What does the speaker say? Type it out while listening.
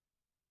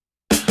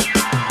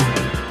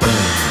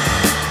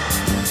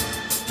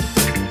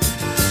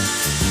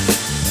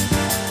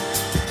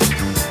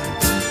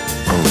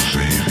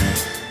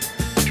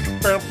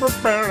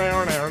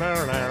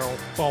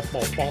Yo,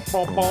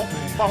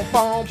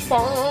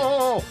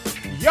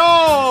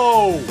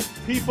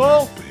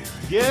 people,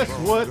 guess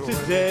what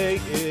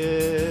today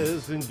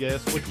is, and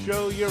guess what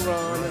show you're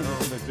on and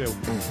listening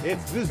to.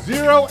 It's the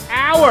 0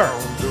 Hour.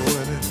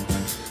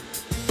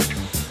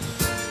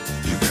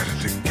 You got it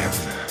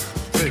together.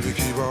 Baby,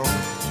 keep on.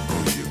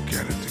 Oh, you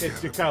got it together.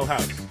 It's your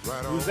co-host.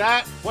 Who's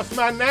that? What's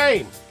my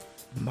name?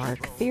 Mark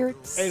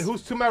Thiertz. And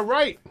who's to my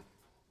right?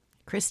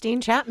 Christine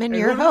Chapman,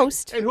 your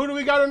host. And who do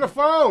we got on the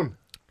phone?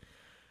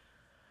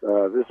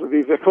 This would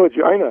be Vic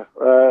Lagina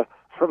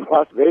from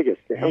Las Vegas.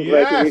 I'm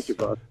glad to meet you,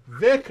 boss.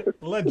 Vic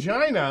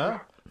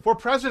Lagina for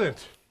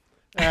president,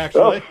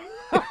 actually.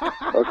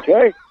 Oh.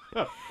 Okay.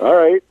 All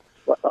right.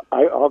 Well,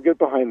 I'll get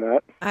behind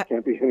that.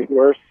 Can't be any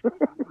worse.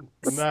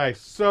 Nice.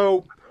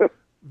 So,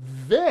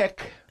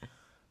 Vic,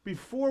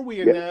 before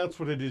we announce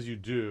what it is you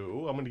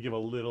do, I'm going to give a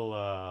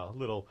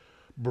little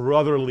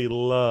brotherly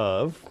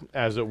love,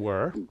 as it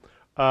were.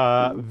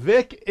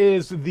 Vic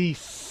is the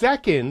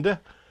second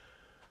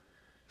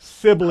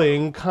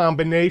sibling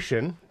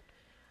combination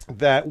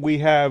that we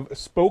have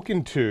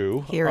spoken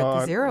to Here at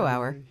the 0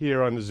 Hour.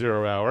 Here on the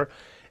 0 Hour.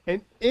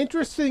 And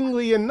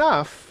interestingly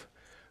enough,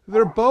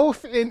 they're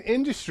both in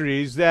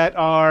industries that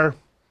are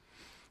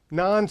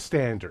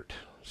non-standard,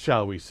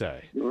 shall we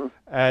say.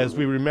 As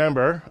we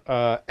remember,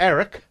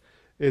 Eric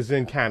is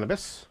in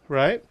cannabis,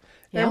 right?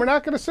 Yep. And we're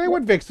not going to say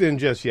what Vic's in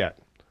just yet,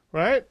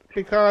 right?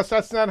 Because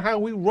that's not how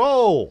we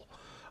roll.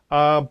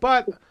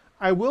 But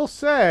I will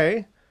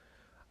say,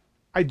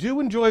 I do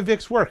enjoy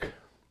Vic's work,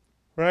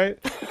 right?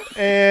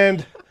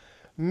 And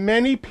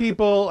many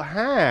people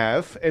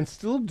have and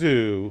still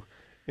do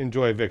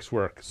enjoy Vic's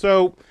work.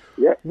 So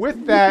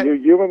with that...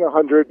 You and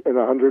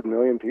 100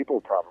 million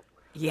people probably.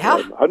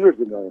 Yeah.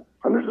 Hundreds of millions.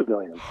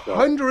 So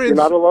Hundreds you're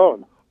not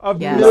alone. Of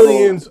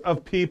millions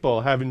of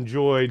people have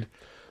enjoyed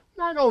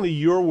not only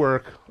your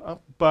work,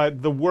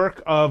 but the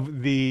work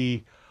of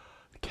the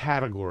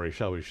category,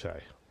 shall we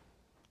say.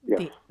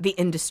 Yes. The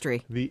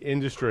industry. The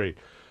industry.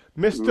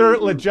 Mr.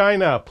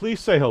 Lagina, please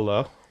say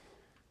hello.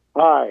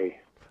 Hi.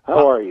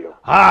 How are you?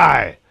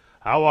 Hi.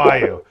 How are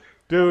you?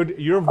 Dude,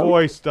 your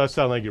voice does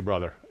sound like your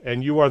brother,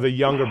 and you are the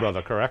younger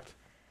brother, correct?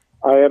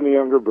 I am the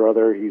younger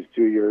brother. He's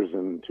 2 years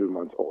and 2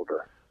 months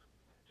older.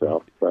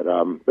 So, but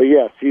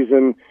yes, he's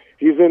in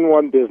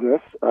one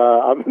business.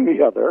 I'm in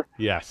the other.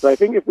 Yes. So I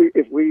think if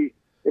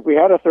we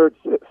had a third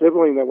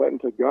sibling that went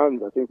into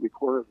guns, I think we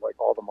cornered like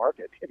all the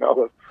market,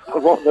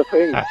 of all the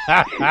things.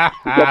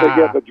 They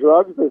get the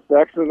drugs, the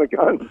sex, and the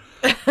guns.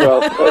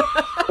 So,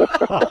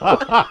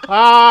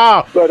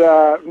 but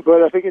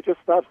I think it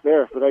just stops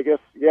there. But I guess,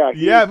 yeah.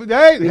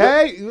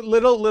 Hey,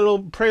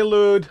 little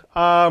prelude.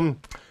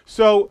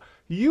 So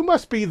you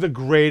must be the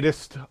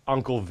greatest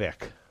Uncle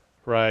Vic,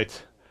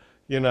 right?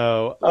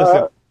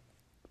 Listen.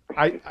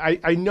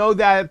 I know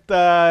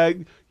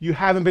that you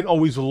haven't been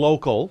always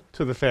local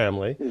to the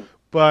family,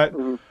 but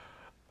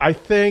I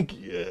think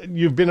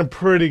you've been a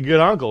pretty good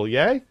uncle,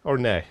 yay or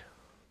nay?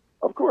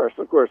 Of course.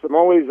 I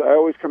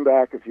always come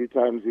back a few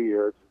times a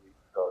year to the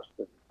East Coast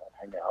and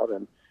hang out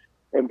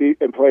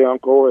and play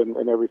uncle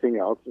and everything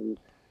else. And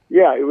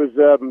yeah, I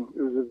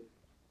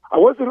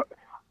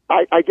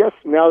guess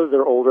now that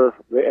they're older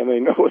and they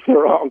know what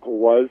their uncle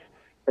was,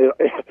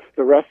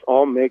 the rest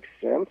all makes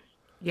sense.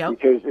 Yep.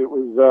 Because it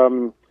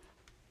was.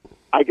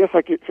 I guess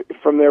I could,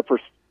 from their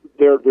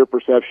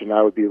perception,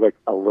 I would be like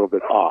a little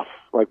bit off.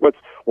 Like,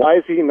 why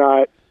is he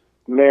not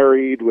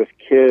married with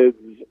kids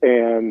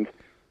and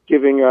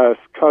giving us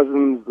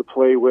cousins to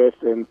play with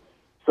and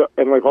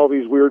like all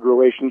these weird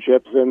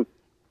relationships? And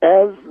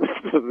as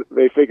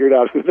they figured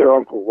out who their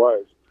uncle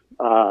was,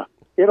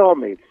 it all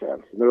made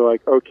sense. And they're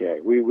like, okay,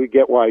 we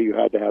get why you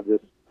had to have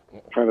this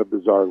kind of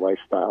bizarre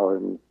lifestyle.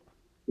 And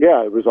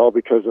yeah, it was all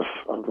because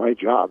of my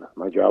job.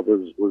 My job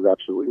was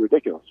absolutely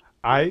ridiculous.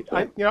 I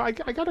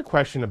got a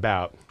question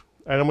about,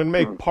 and I'm going to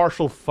make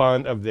partial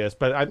fun of this,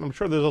 but I'm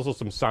sure there's also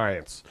some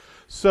science.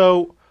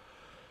 So,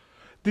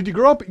 did you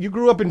grow up? You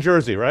grew up in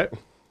Jersey, right?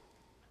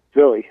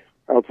 Philly,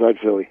 outside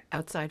Philly.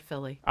 Outside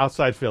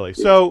Philly.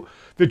 So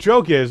the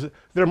joke is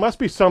there must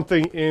be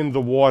something in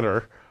the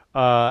water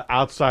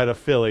outside of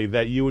Philly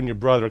that you and your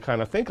brother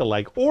kind of think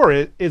alike, or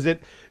is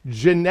it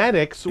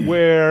genetics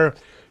where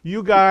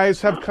you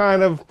guys have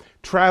kind of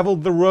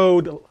traveled the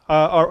road,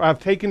 or have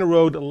taken a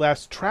road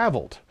less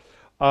traveled?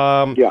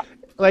 Yeah.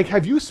 Like,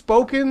 have you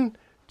spoken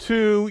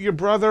to your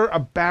brother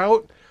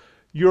about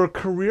your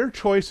career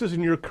choices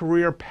and your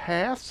career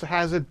paths?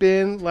 Has it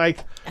been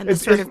like... And the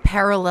sort of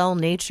parallel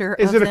nature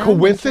is of it a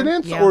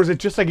coincidence, yeah. or is it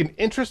just like an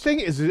interesting?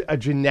 Is it a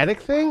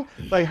genetic thing?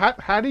 Like,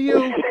 how do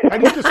you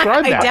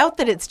describe that? I doubt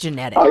that it's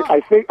genetic.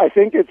 I think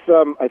it's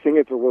a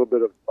little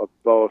bit of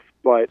both,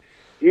 but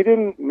he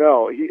didn't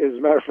know. As a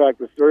matter of fact,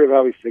 the story of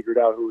how he figured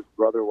out who his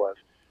brother was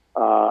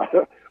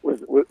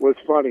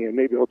funny, and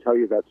maybe he'll tell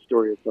you that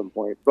story at some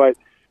point. But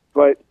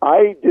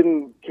I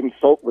didn't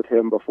consult with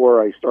him before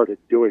I started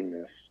doing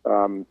this.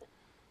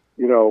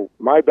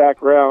 My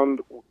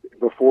background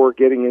before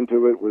getting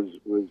into it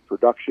was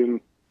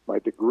production. My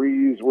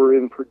degrees were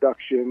in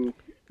production.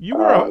 You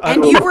were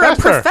and you were a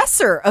professor.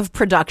 professor of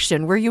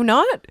production, were you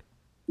not?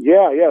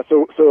 Yeah.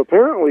 So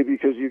apparently,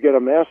 because you get a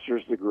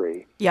master's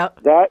degree,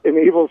 Yep. that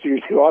enables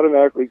you to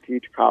automatically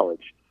teach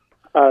college.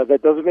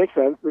 That doesn't make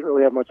sense. Didn't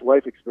really have much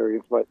life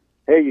experience, but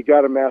hey, you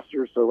got a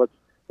master's, so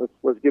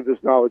let's give this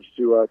knowledge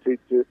to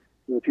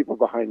the people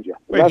behind you.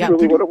 And Wait, that's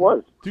really what it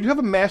was. Did you have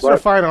a master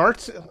of fine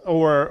arts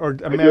or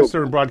a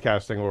master in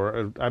broadcasting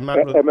or I'm not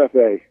really,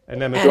 MFA. an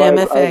MFA? An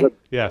MFA.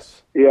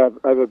 Yes. Yeah,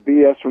 I have a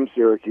BS from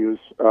Syracuse.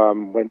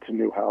 Went to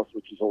Newhouse,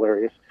 which is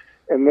hilarious.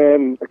 And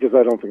then, because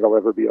I don't think I'll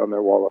ever be on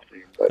their wall of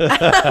fame.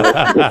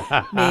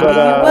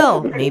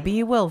 But, Maybe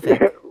you will,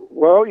 Vic.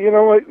 well, you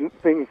know what?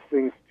 Things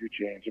do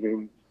change. I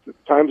mean,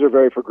 times are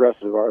very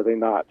progressive, are they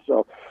not?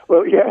 So,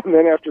 well, yeah. And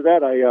then after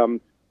that,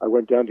 I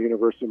went down to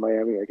University of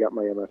Miami. I got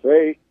my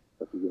MFA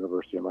at the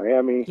University of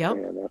Miami. Yep.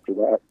 And after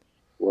that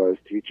was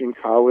teaching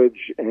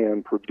college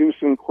and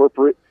producing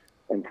corporate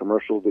and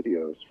commercial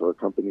videos for a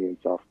company in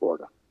South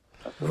Florida.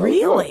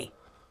 Really?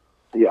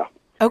 Yeah.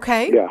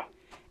 Okay. Yeah.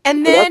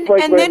 And So then, that's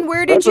like and when- then,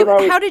 where that's did you? when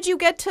I was- How did you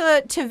get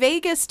to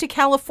Vegas, to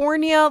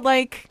California?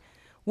 Like,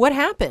 what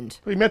happened?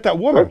 You met that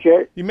woman.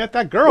 Okay. You met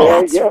that girl.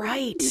 That's yeah.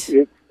 right.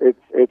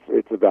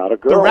 It's about a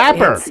girl. The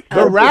rapper. It's The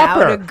about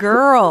rapper. a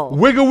girl.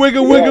 Wiggle,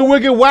 wiggle, wiggle,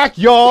 wiggle, whack,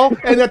 y'all.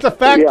 And that's a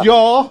fact, Yeah.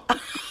 y'all.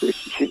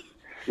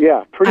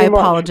 Yeah, pretty I much.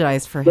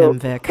 apologize for So- him,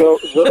 Vic. So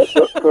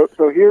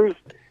here's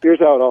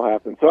how it all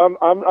happened. So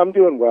I'm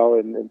doing well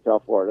in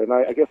South Florida, and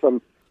I guess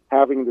I'm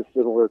having the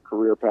similar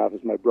career path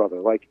as my brother,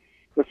 like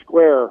the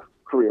square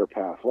career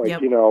path, like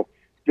Yep.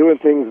 doing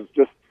things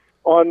just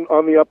on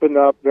the up and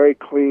up, very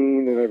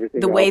clean and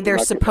everything. The way else. they're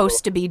And I can-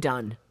 supposed to be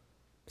done,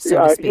 so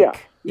to speak. Yeah,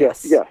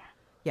 yes.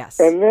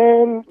 Yes. And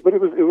then, but it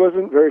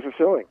wasn't very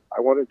fulfilling.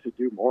 I wanted to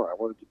do more. I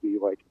wanted to be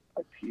like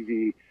a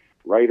TV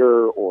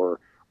writer or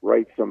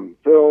write some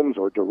films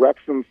or direct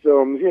some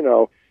films.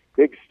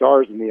 Big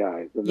stars in the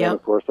eyes. And then, Yep.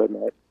 of course,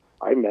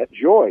 I met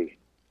Joy.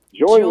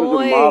 Joy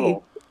was a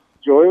model.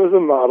 Joy was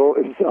a model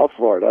in South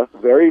Florida,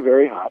 very,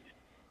 very hot.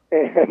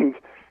 And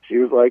she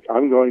was like,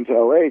 "I'm going to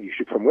LA. You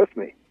should come with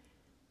me."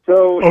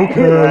 So,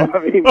 Okay. I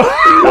mean,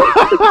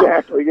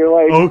 exactly. You're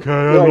like, Okay,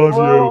 I you're love like, you.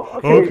 well,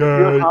 Okay.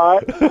 You're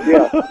hot.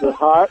 Yeah, you're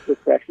hot. The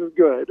sex is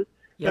good.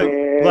 Yep.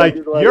 And Like,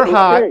 you're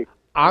hot. okay.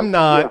 I'm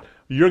not.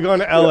 You're going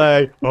to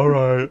LA. All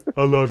right.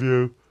 I love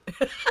you.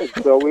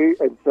 So we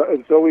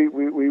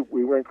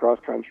went cross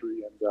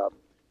country, and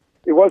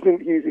it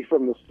wasn't easy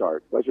from the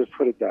start. Let's just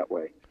put it that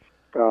way.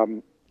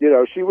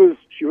 She was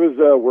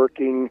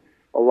working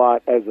a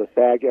lot as a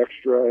SAG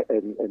extra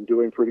and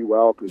doing pretty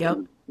well because Yep.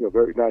 she was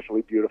very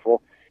naturally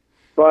beautiful.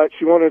 But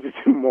she wanted to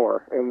do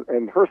more,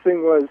 and her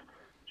thing was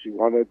she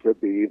wanted to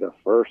be the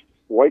first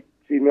white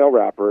female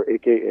rapper,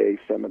 aka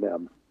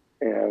Feminem,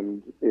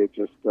 and it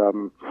just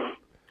seemed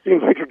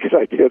like a good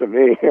idea to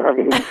me. I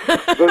mean,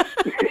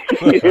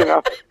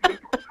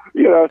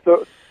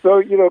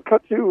 so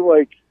cut to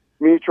like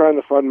me trying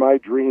to fund my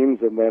dreams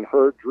and then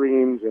her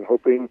dreams and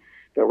hoping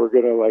that we're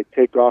going to like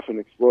take off and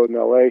explode in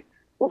LA.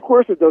 Well, of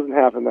course, it doesn't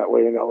happen that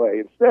way in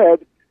LA.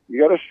 Instead, you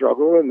got to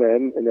struggle and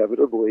then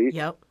inevitably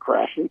Yep.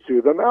 crash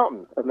into the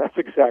mountain, and that's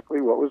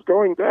exactly what was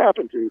going to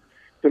happen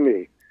to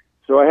me.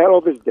 So I had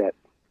all this debt,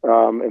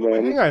 and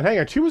then Hang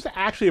on. She was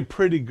actually a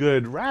pretty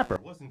good rapper,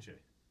 wasn't she?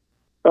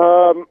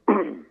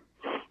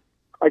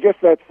 I guess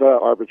that's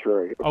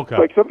arbitrary. Okay.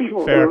 Like some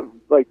people, Fair.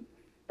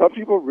 some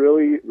people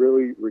really,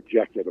 really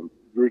rejected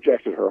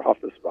her off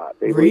the spot.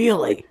 They were just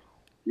Really? like,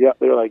 yeah,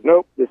 they're like,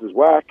 nope, this is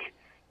whack,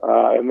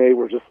 and they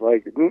were just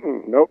like,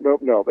 nope.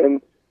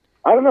 And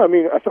I don't know. I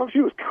mean, I thought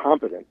she was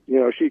competent.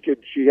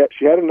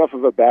 She had enough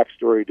of a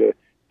backstory to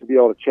be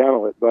able to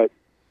channel it. But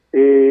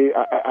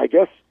I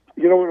guess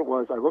you know what it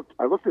was.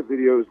 I looked at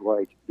videos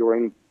like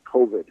during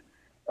COVID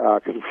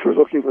because we were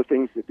looking for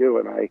things to do,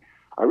 and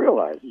I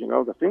realized,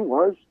 the thing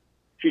was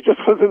she just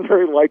wasn't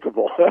very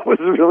likable. That was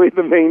really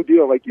the main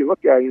deal. Like you look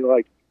at her and you're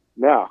like,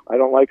 no, I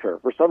don't like her.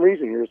 For some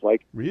reason, you're just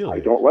like, Really? I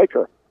don't like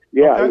her.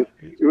 Yeah, Okay.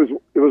 it was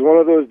one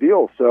of those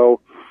deals. So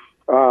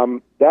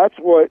that's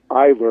what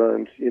I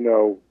learned,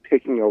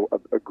 taking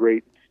a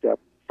great step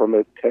from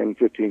it 10,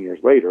 15 years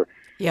later.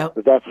 Yep.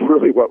 But that's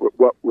really what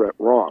went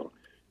wrong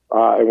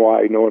and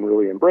why no one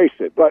really embraced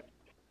it. But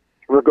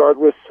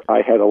regardless,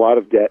 I had a lot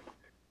of debt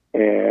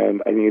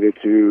and I needed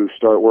to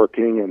start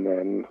working, and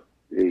then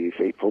the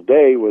fateful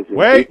day was in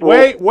Wait. April.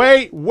 Wait.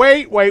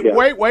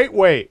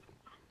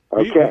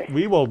 Okay.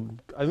 We will.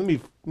 Let me.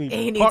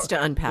 He needs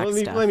to unpack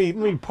stuff. Let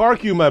me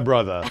park you, my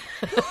brother.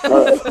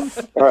 All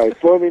right,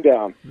 slow me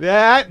down.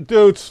 That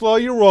dude, slow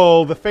your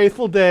roll. The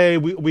faithful day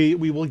we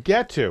will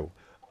get to.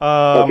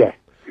 Okay.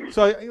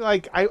 So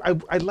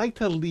I like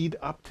to lead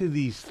up to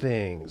these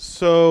things.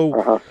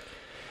 So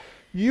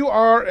you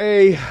are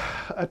a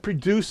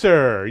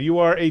producer. You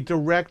are a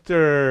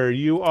director.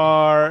 You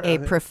are A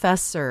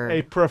professor.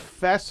 a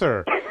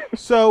professor.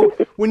 So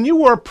when you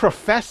were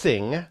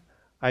professing,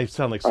 I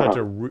sound like such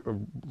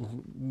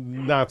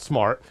not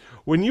smart.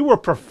 When you were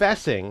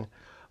professing,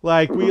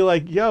 were you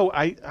like, yo,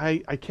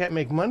 I can't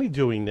make money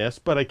doing this,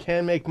 but I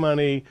can make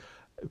money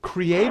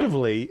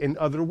creatively in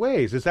other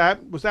ways. Was that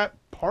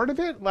part of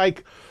it?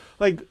 Like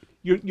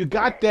you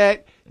got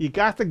that, you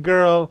got the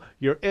girl,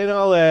 you're in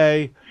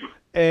LA,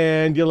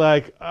 and you're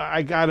like,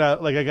 I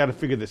gotta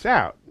figure this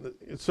out.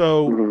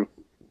 So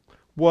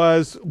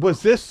was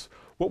this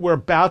what we're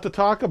about to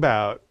talk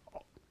about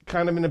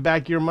kind of in the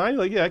back of your mind?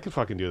 You're like, yeah, I can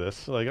fucking do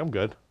this. Like, I'm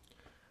good.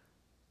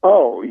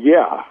 Oh,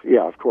 yeah,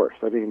 of course.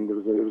 I mean, it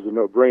was a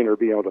no-brainer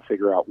being able to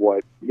figure out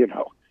what,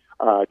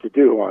 to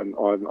do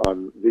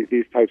on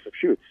these types of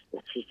shoots.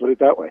 Let's just put it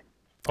that way.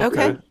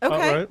 Okay. All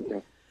right.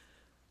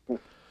 Yeah.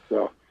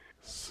 So,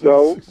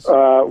 do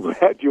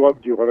you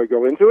want to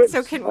go into it?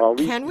 So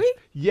can we?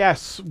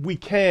 Yes, we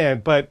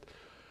can, but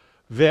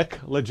Vic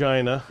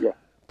Lagina, Yeah.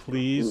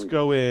 please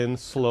go in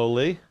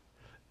slowly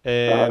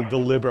and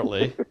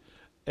deliberately,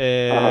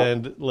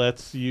 and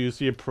let's use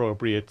the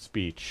appropriate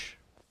speech.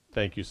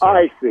 Thank you, sir.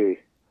 I see.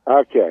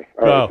 Okay.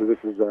 All right. Go. So this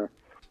is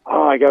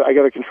I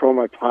got to control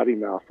my potty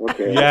mouth.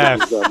 Okay.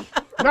 Yes.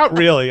 Not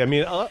really. I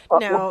mean,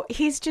 No,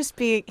 he's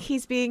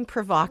being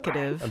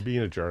provocative. I'm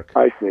being a jerk.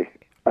 I see.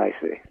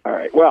 All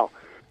right. Well,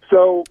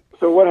 so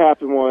what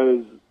happened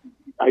was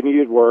I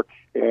needed work,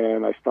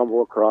 and I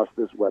stumbled across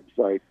this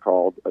website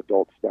called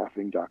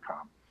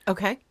adultstaffing.com.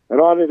 Okay. And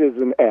on it is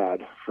an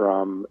ad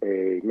from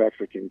a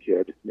Mexican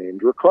kid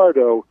named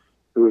Ricardo,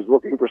 who is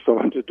looking for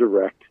someone to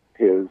direct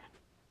his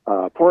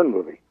porn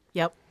movie.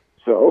 Yep.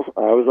 So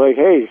I was like,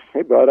 hey,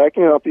 bud, I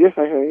can help you.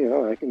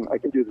 I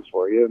can do this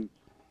for you. And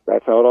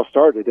that's how it all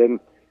started. And,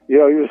 he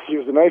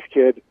was a nice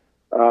kid,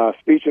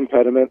 speech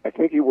impediment. I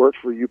think he worked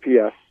for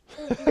UPS.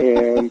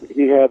 And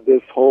he had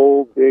this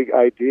whole big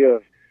idea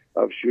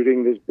of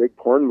shooting this big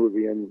porn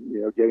movie and,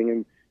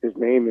 getting his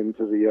name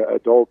into the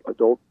adult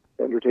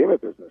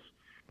entertainment business.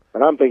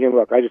 And I'm thinking,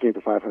 look, I just need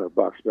the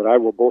 $500, but I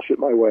will bullshit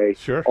my way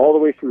all the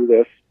way through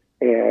this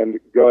and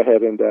go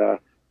ahead and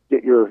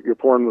get your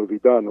porn movie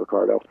done,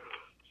 Ricardo.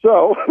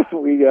 So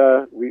we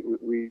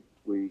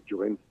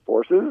joined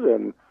forces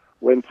and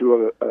went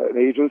to an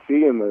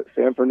agency in the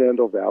San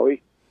Fernando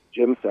Valley,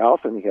 Jim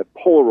South, and he had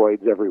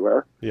Polaroids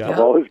everywhere of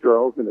all his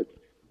girls, and it's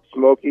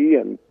smoky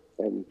and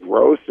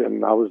gross.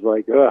 And I was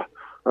like,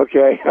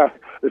 okay,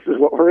 this is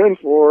what we're in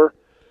for.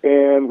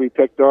 And we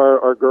picked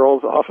our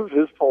girls off of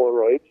his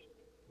Polaroids,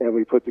 and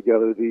we put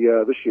together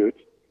the shoot.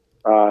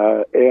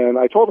 And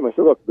I told him, I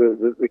said, look,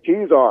 the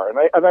keys are,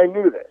 and I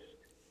knew this.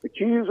 The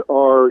keys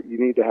are you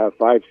need to have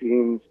 5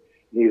 scenes,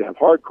 you need to have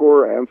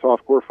hardcore and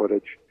softcore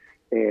footage,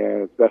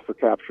 and it's best to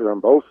capture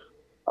them both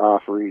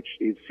for each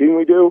scene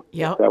we do.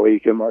 Yep. That way you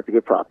can market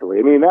it properly.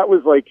 I mean, that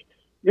was like,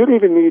 you didn't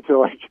even need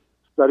to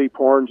study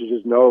porn to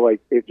just know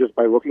just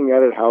by looking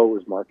at it how it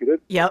was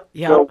marketed. Yep.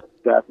 So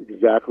that's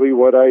exactly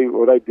what I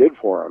did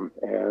for him.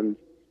 And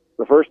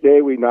the first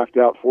day we knocked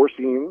out 4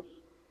 scenes.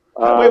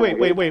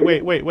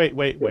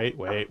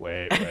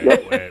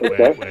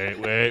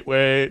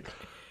 Wait.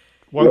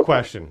 One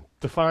question.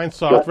 Define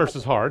soft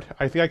versus hard.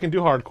 I think I can do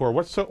hardcore.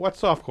 What's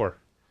softcore?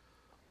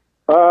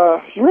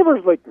 You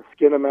remember the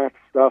Skinamax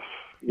stuff?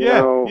 You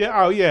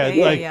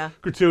know?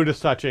 Gratuitous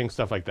touching,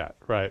 stuff like that,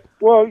 right?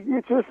 Well,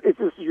 it's just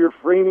you're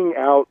framing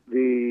out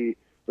the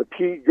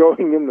P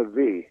going in the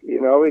V,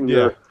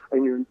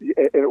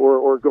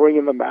 or going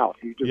in the mouth.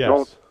 You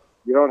just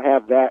don't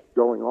have that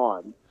going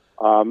on.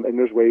 And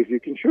there's ways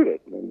you can shoot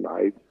it. And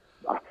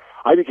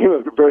I became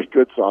a very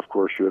good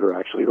softcore shooter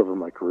actually over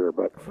my career,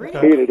 but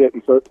hated it.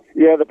 And so,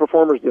 the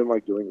performers didn't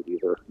like doing it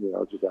either.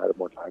 Just added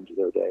more time to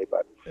their day.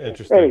 But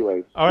interesting.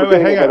 Anyways. All right,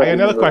 hang on. I got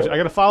another question. I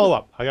got to follow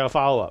up.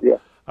 Yeah.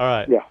 All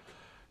right. Yeah.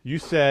 You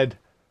said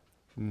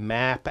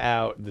map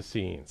out the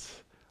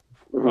scenes.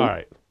 Mm-hmm. All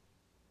right.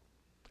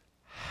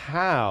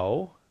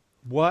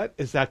 What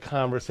is that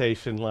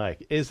conversation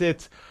like?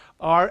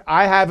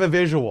 I have a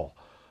visual.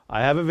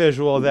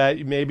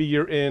 That maybe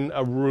you're in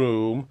a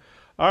room.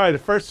 All right, the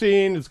first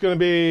scene is going to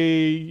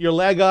be your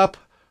leg up,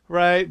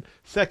 right?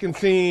 Second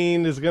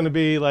scene is going to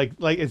be like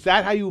is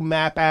that how you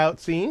map out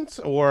scenes,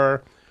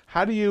 or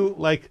how do you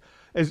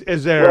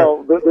is there?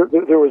 Well,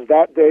 there was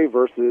that day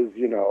versus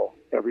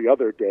every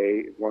other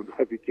day once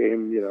I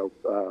became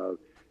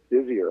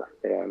busier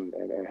and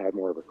had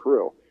more of a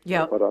crew.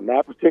 Yeah. But on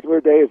that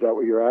particular day, is that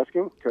what you're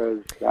asking?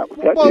 Because that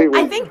day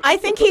was, I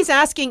think he's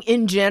asking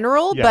in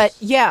general, Yes.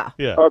 but yeah.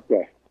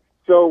 Okay.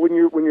 So when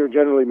you're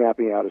generally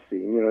mapping out a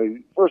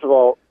scene, first of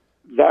all,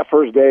 that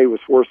first day was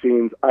 4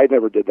 scenes. I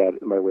never did that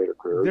in my later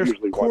career. There's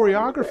usually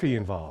choreography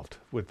involved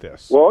with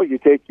this. Well, you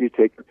take the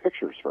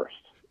pictures first.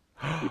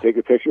 You take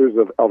the pictures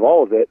of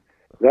all of it.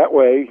 That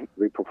way,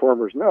 the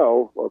performers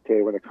know,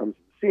 okay, when it comes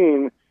to the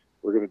scene,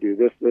 we're going to do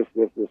this, and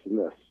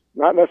this.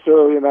 Not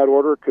necessarily in that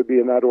order. It could be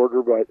in that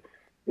order, but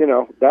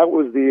that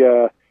was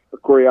the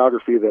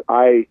choreography that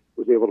I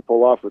was able to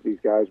pull off with these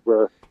guys,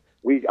 where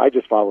I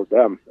just followed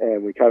them,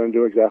 and we kind of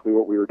knew exactly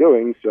what we were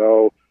doing,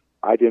 so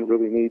I didn't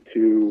really need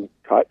to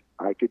cut.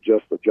 I could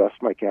just adjust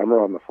my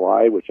camera on the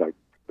fly, which I'm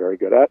very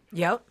good at.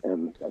 Yep.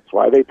 And that's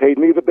why they paid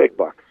me the big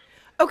bucks.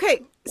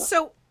 Okay,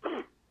 so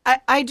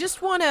I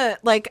just want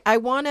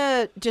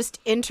to just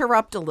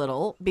interrupt a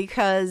little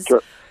because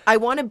Sure. I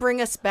want to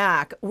bring us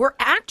back. We're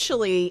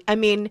actually,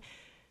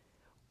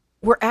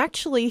 we're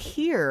actually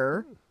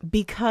here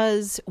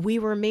because we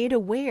were made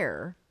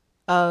aware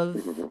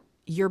of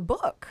your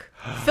book,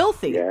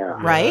 Filthy,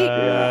 right?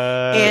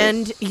 Yeah.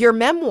 And your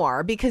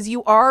memoir, because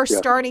you are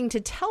starting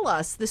to tell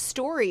us the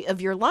story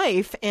of your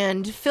life,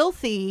 and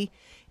Filthy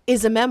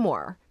is a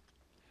memoir.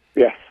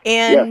 Yes.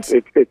 And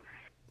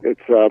it's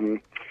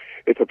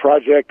a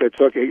project that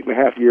took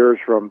 8.5 years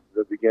from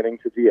the beginning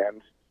to the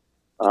end.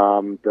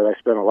 That I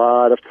spent a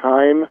lot of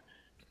time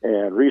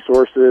and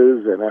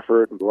resources and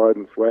effort and blood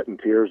and sweat and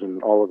tears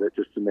and all of it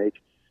just to make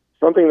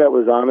something that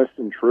was honest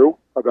and true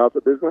about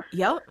the business.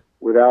 Yep.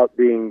 Without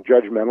being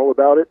judgmental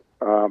about it,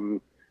 and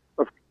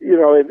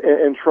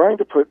trying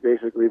to put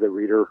basically the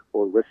reader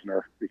or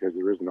listener, because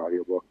there is an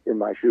audiobook, in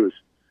my shoes.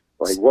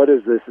 Like, what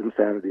is this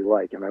insanity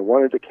like? And I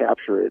wanted to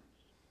capture it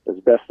as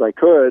best I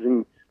could,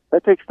 and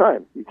that takes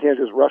time. You can't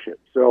just rush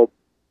it. So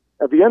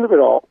at the end of it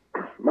all,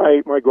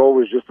 my goal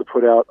was just to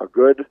put out a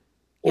good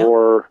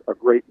or a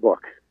great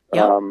book,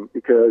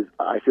 because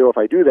I feel if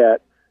I do that,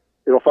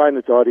 it'll find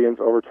its audience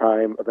over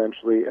time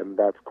eventually, and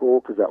that's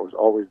cool because that was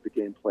always the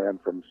game plan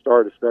from the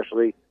start,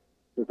 especially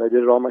since I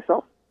did it all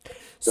myself.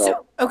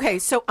 So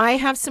I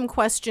have some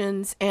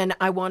questions, and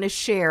I want to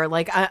share.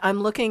 Like,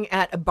 I'm looking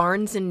at a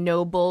Barnes &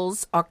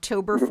 Noble's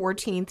October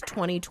 14th,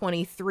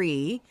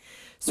 2023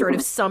 sort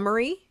of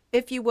summary,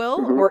 if you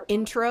will, or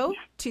intro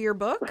to your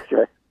book,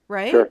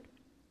 right? Sure.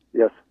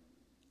 Yes.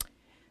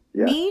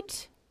 Yeah.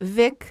 Meet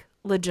Vic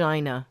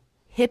Lagina,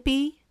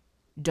 hippie,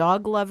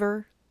 dog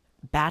lover,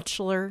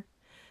 bachelor,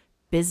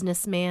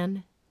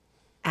 businessman,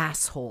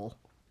 asshole,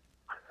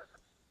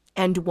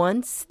 and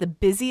once the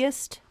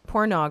busiest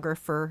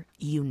pornographer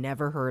you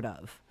never heard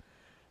of.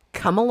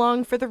 Come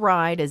along for the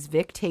ride as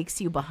Vic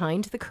takes you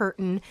behind the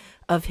curtain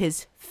of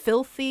his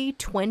filthy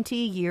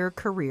 20-year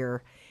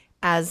career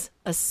as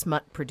a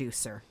smut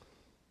producer.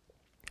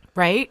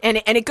 Right? And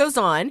it goes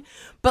on,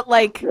 but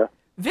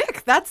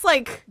Vic, that's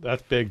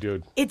big,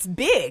 dude. It's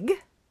big.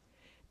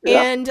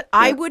 Yeah. And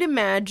I would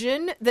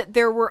imagine that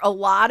there were a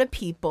lot of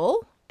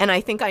people, and I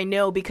think I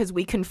know because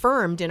we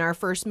confirmed in our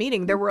first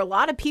meeting, there were a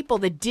lot of people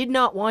that did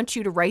not want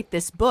you to write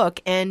this book.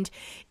 And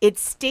it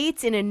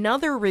states in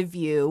another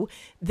review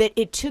that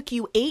it took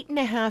you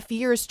 8.5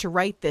 years to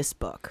write this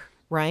book,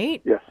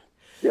 right? Yes.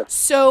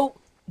 So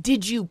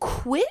did you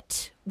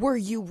quit? Were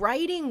you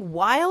writing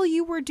while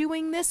you were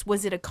doing this?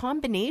 Was it a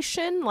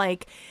combination?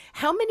 Like,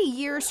 how many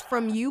years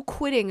from you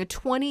quitting a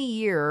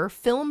 20-year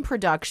film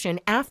production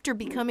after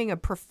becoming a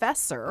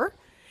professor?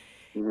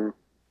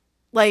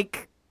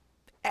 Like,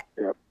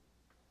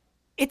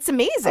 it's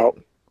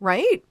amazing,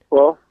 right?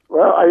 Well,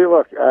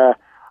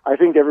 I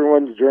think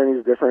everyone's journey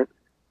is different.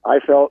 I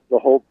felt the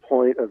whole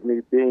point of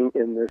me being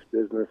in this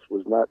business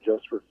was not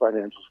just for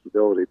financial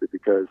stability, but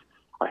because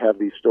I have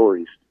these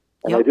stories.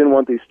 And I didn't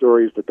want these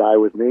stories to die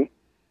with me.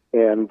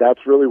 And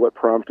that's really what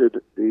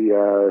prompted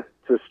to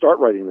start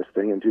writing this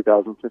thing in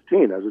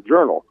 2015 as a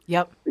journal.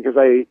 Yep. Because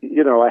I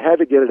had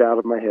to get it out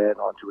of my head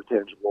onto a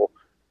tangible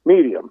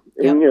medium.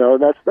 And,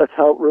 that's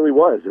how it really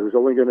was. It was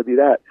only going to be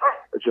that,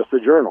 just a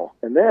journal.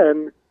 And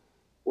then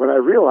when I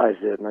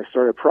realized it and I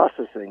started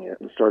processing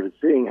it and started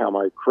seeing how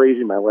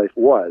crazy my life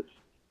was,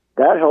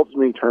 that helped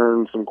me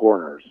turn some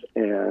corners.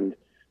 And,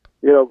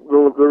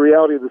 the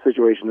reality of the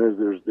situation is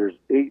there's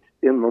 8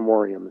 in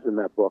memoriams in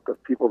that book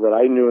of people that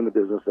I knew in the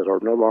business that are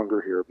no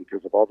longer here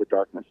because of all the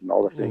darkness and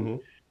all the things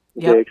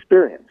they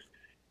experienced.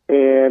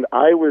 And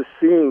I was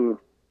seeing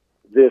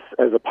this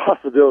as a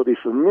possibility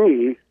for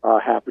me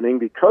happening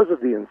because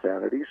of the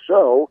insanity.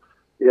 So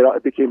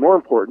it became more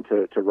important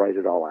to write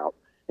it all out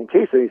in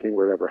case anything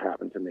would ever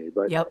happen to me.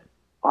 But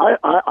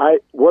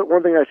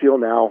one thing I feel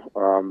now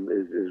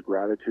is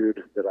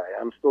gratitude that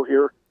I am still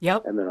here.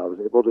 Yep. And then I was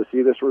able to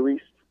see this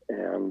released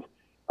and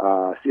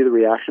see the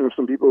reaction of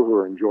some people who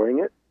are enjoying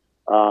it.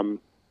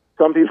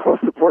 Some people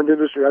in the porn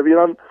industry, I mean,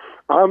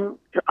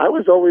 I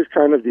was always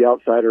kind of the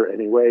outsider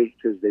anyway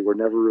because they were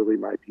never really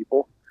my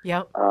people.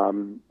 Yep.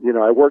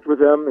 I worked with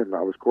them and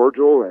I was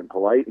cordial and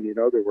polite, and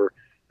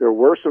there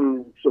were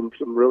some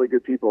really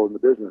good people in the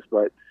business,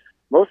 but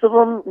most of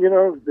them,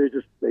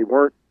 they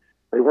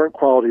weren't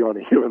quality on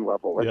a human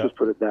level. Let's just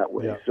put it that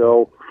way. Yeah.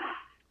 So,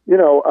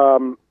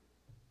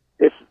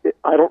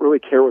 I don't really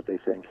care what they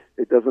think.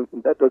 It doesn't.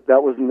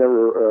 That was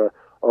never.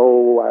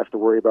 I have to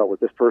worry about what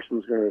this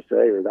person's going to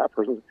say or that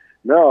person's.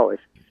 No, if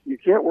you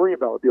can't worry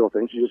about what people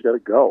think, you just got to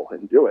go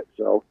and do it.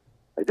 So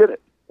I did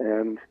it,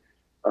 and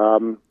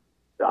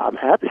I'm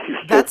happy.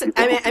 That's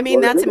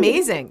that's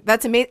amazing.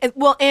 That's amazing.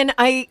 Well, and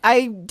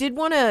I did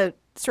want to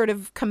sort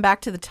of come back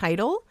to the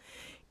title.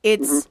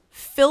 It's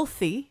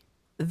Filthy,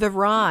 The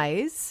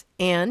Rise,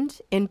 and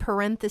in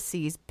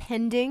parentheses,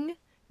 pending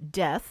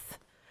death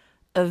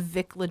of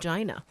Vic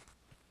Lagina.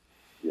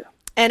 Yeah.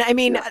 And I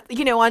mean,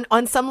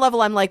 on some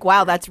level, I'm like,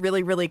 wow, that's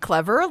really, really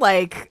clever.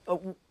 Like,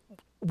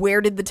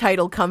 where did the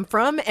title come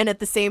from? And at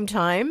the same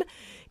time,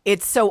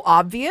 it's so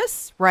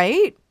obvious,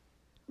 right?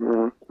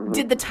 Mm-hmm.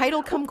 Did the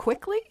title come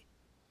quickly?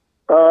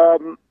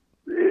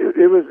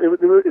 It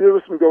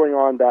was some going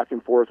on back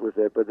and forth with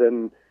it, but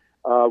then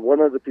one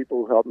of the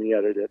people who helped me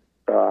edit it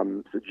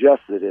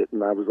suggested it,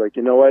 and I was like,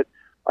 you know what?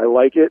 I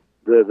like it.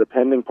 The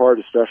pending part,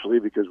 especially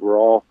because we're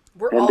all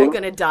all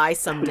going to die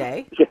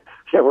someday.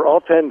 yeah, we're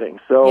all pending.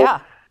 So, Yeah.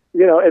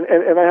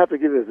 And I have to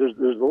give this. There's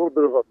a little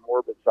bit of a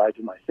morbid side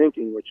to my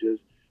thinking, which is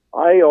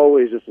I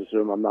always just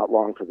assume I'm not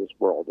long for this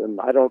world, and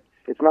I don't.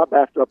 It's not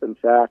backed up in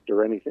fact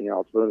or anything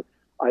else, but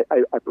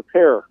I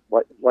prepare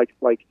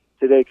like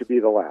today could be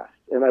the last,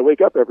 and I wake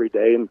up every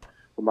day, and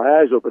when my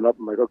eyes open up,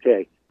 I'm like,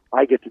 okay,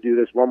 I get to do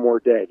this one more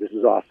day. This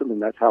is awesome,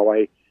 and that's how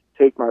I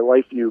take my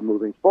life view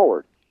moving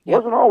forward. It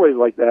wasn't always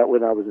like that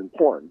when I was in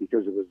porn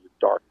because it was a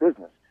dark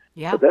business.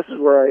 Yeah. But this is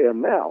where I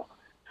am now.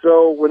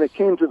 So when it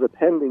came to the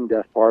pending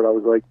death part, I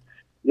was like,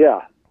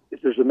 yeah,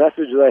 if there's a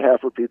message that I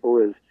have for people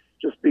is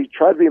just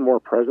try to be more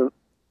present,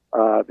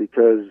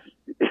 because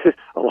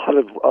a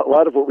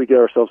lot of what we get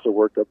ourselves so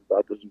worked up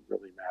about doesn't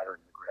really matter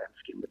in the grand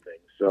scheme of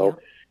things. So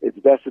it's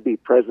best to be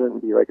present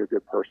and be like a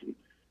good person,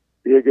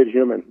 be a good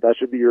human. That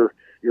should be your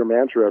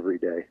mantra every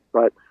day.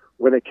 But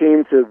when it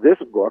came to this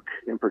book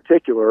in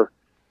particular,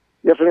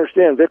 you have to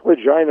understand, Vic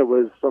Lagina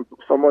was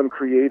someone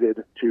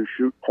created to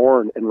shoot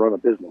porn and run a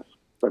business.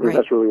 I mean,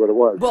 that's really what it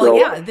was. Well,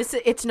 so,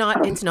 it's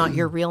not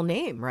your real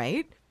name,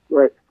 right?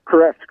 Right.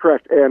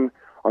 Correct. And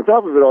on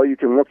top of it all, you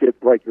can look at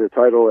like the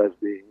title as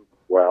being,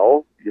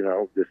 well,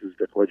 this is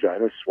Vic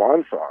Lagina's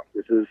swan song.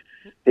 This is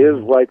his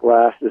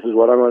last. This is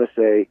what I'm going to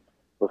say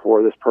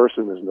before this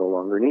person is no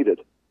longer needed,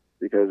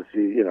 because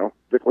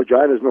Vic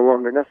Lagina is no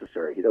longer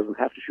necessary. He doesn't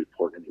have to shoot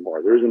porn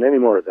anymore. There isn't any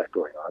more of that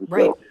going on.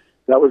 Right. So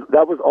that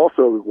was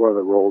also one of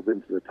the roles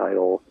into the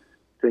title,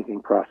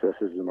 thinking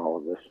processes and all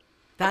of this.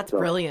 That's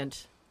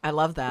brilliant. I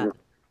love that. Yeah.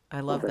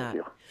 I love that.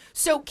 You.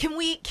 So can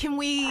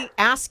we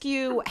ask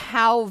you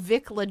how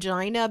Vic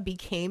Lagina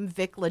became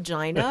Vic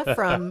Lagina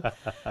from?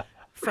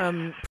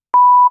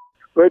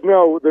 But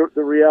no,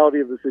 the reality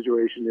of the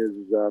situation is,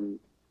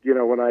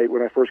 when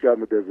I first got in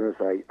the business,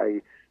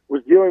 I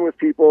was dealing with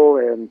people,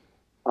 and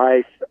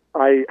I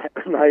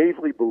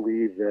naively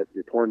believed that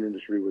the porn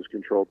industry was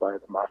controlled by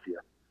the mafia.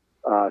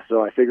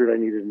 So I figured I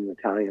needed an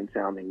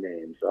Italian-sounding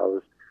name. So I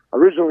was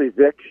originally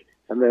Vic,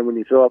 and then when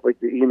you fill out like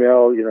the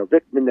email,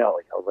 Vic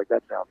Minnelli. I was like,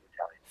 that sounds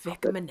Italian.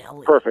 Vic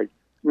Minnelli. Perfect.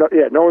 No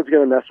one's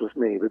going to mess with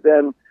me. But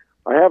then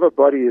I have a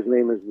buddy. His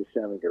name is the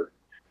Senator,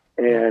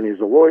 and he's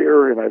a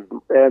lawyer, and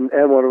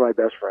one of my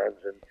best friends.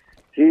 And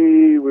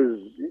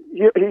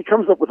he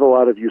comes up with a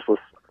lot of useless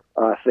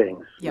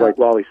things, like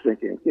while he's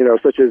thinking,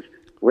 such as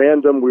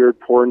random weird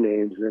porn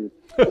names in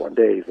one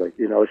day. Like,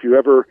 if you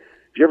ever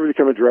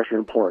become a director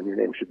in porn, your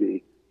name should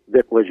be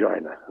Vic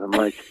Lagina. I'm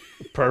like,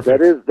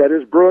 perfect. That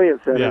is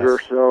brilliant, Senator.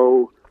 Yes.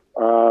 So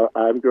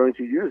I'm going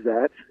to use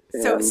that.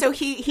 And, so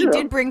he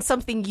did bring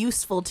something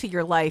useful to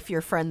your life,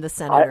 your friend the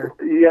Senator.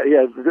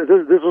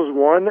 This was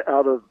one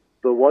out of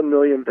the 1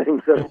 million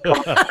things that have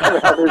come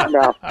out of his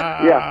mouth.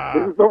 Yeah,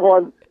 this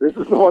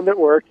is the one that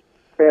worked.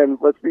 And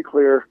let's be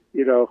clear,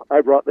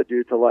 I brought the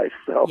dude to life.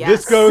 So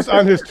This goes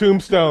on his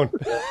tombstone.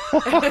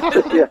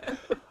 yeah.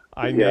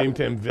 I named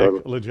him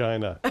Vic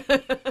Lagina.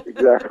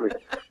 Exactly.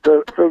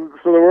 So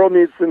the world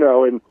needs to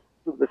know, and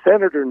the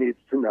Senator needs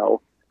to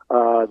know,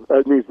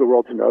 needs the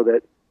world to know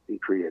that he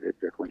created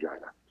Vic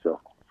Lagina. So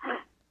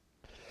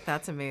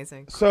that's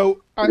amazing.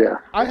 So I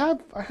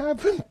have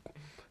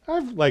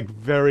like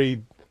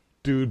very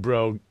dude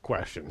bro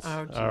questions.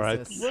 Oh, Jesus. All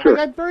right. Sure.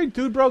 I got very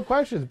dude bro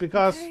questions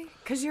because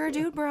you're a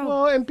dude, bro.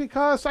 Well, and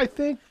because I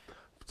think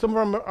some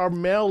of our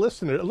male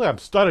listeners, look, I'm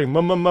stuttering,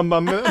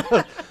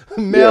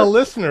 male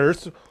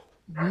listeners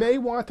may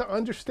want to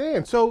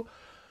understand. So,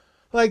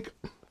 like,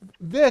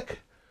 Vic,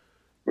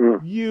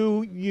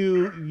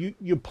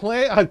 you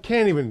play. I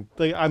can't even.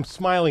 Like, I'm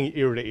smiling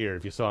ear to ear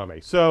if you saw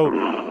me.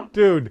 So,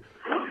 dude,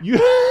 you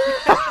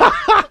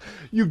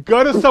you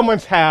go to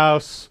someone's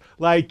house,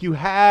 like you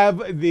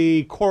have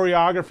the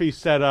choreography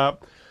set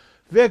up.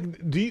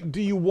 Vic,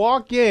 do you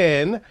walk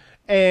in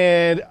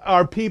and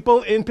are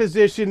people in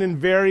position in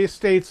various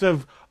states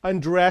of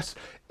undress?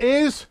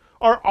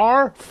 Are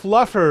our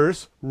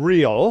fluffers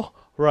real?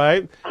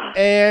 Right?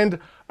 And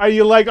are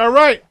you like, all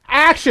right,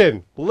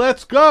 action,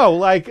 let's go?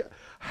 Like,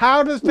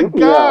 how does the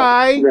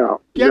guy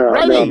get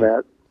ready?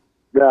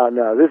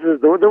 No, this is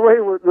the way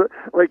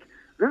like,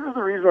 this is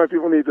the reason why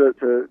people need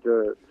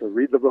to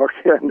read the book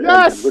and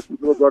listen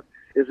to the book,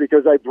 is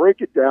because I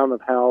break it down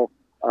of how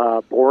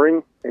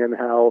boring and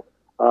how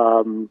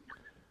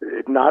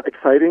not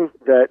exciting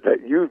that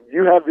you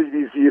have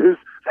these views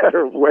that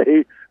are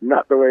way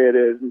not the way it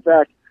is. In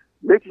fact,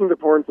 making the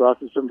porn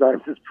sausage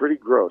sometimes is pretty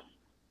gross.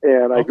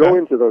 And I go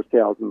into those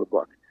tales in the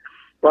book.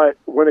 But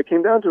when it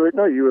came down to it,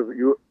 no,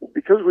 you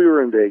because we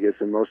were in Vegas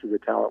and most of the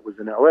talent was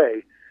in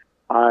L.A.,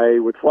 I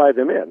would fly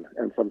them in.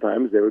 And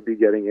sometimes they would be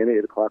getting in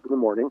 8 o'clock in the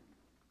morning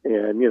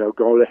and,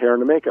 go to hair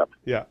and the makeup.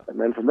 Yeah. And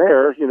then from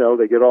there,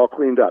 they get all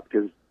cleaned up.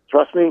 Because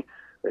trust me,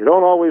 they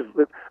don't always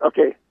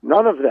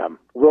none of them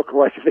look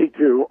like they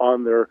do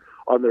on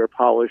their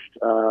polished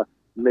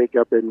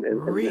makeup and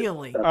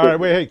really? All right,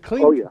 wait, hey,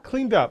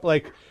 cleaned up,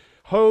 like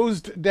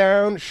hosed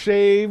down,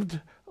 shaved,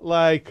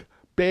 like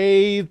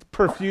bathed,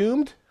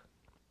 perfumed?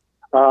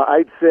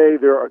 I'd say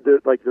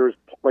there's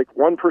like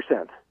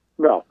 1%,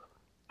 no,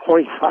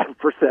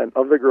 0.5%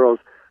 of the girls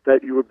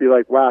that you would be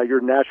like, wow,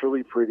 you're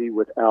naturally pretty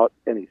without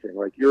anything.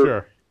 Like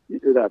Sure. you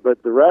do that,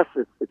 but the rest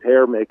it's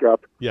hair,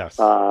 makeup, Yes.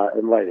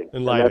 and lighting.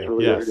 And lighting, that's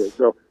really yes. what it is.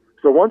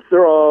 So once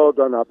they're all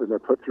done up and they're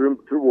put through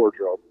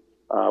wardrobe,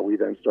 we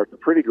then start the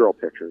pretty girl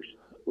pictures,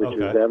 which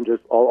is them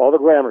just all the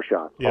glamour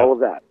shots, all of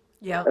that.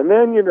 Yeah. And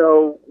then,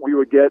 we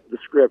would get the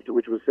script,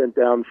 which was sent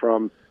down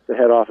from the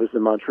head office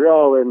in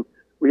Montreal, and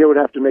we would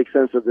have to make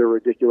sense of their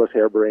ridiculous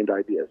harebrained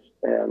ideas.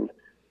 And,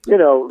 the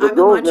I'm a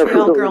girls never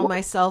Montreal really girl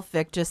myself,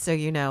 Vic, just so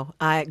you know.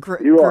 I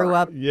grew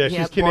up Yeah,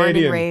 she's born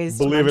Canadian, and raised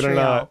believe it or Montreal.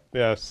 not.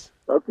 Yes.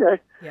 Okay.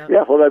 Yeah.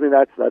 Yeah, well, I mean,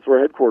 that's where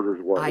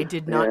headquarters was. I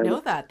did not And,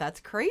 know that. That's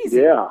crazy.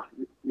 Yeah.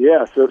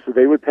 So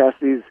they would pass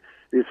these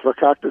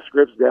fakakta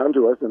scripts down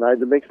to us, and I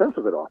had to make sense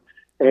of it all.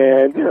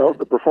 And,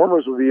 the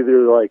performers would be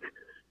either like,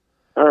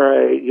 all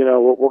right,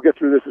 we'll get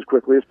through this as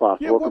quickly as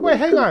possible. Yeah, wait,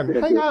 hang on.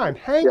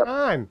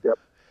 Yep.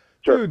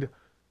 Sure. Dude,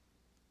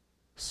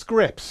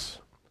 scripts.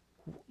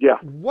 Yeah.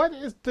 What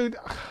is, dude,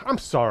 I'm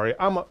sorry.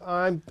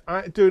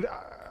 Dude.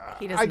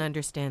 He doesn't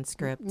understand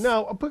scripts.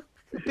 No,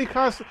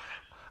 because,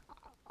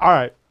 all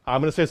right,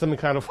 I'm going to say something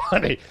kind of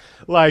funny.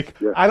 Like,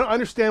 I don't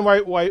understand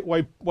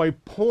why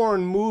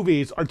porn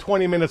movies are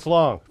 20 minutes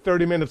long,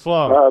 30 minutes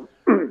long.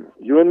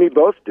 You and me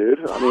both, dude.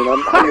 I mean, I'm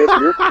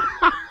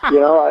with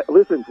you.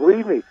 Listen,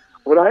 believe me,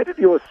 when I had to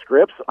deal with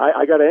scripts,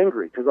 I got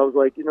angry because I was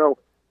like,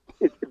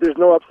 there's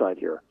no upside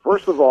here.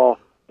 First of all,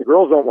 the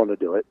girls don't want to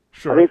do it.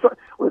 Sure. I mean,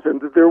 listen,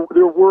 there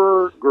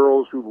were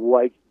girls who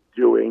liked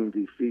doing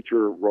the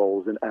feature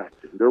roles in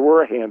acting. There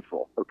were a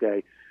handful,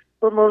 okay?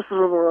 But most of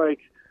them were like,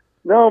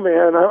 no,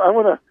 man, I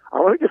want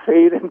to get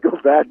paid and go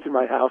back to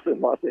my house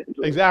in Los Angeles.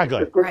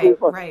 Exactly.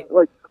 Right.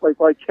 Like,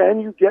 can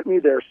you get me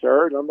there,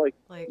 sir? And I'm like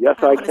yes,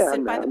 I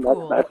can, man.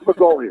 That's the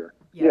goal here.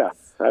 Yes. Yeah,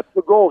 that's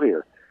the goal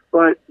here.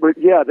 But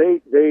yeah,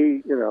 they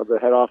the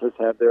head office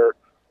had their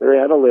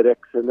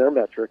analytics and their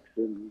metrics,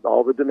 and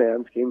all the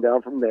demands came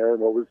down from there,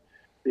 and what was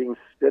being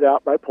spit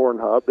out by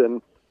Pornhub,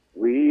 and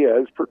we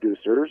as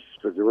producers,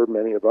 because there were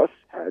many of us,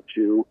 had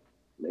to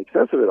make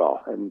sense of it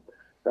all, and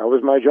that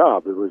was my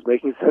job. It was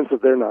making sense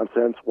of their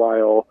nonsense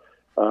while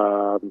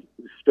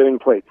spinning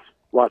plates,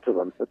 lots of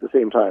them at the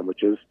same time,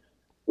 which is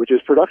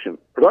production.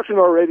 Production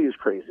already is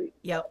crazy.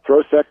 Yep.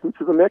 Throw sex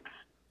into the mix,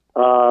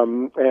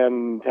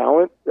 and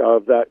talent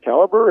of that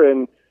caliber,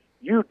 and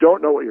you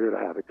don't know what you're going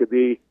to have. It could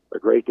be a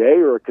great day,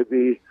 or it could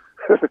be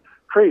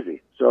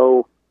crazy.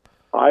 So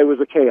I was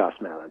a chaos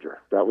manager.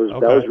 That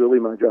was really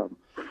my job.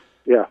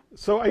 Yeah.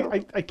 So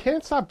I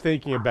can't stop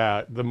thinking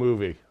about the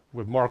movie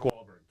with Mark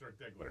Wahlberg, Dirk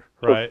Diggler,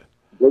 right?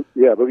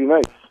 Yeah, that'd be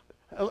nice.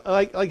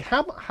 Like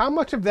how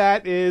much of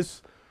that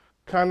is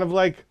kind of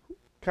like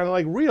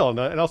real? And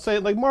I'll say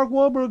it like Mark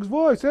Wahlberg's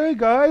voice. Hey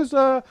guys,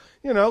 so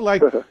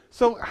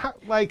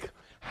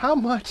how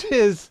much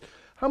is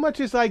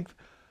like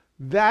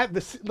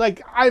that?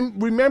 Like I'm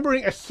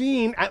remembering a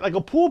scene at like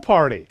a pool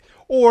party.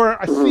 Or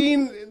a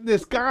scene,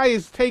 this guy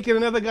is taking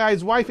another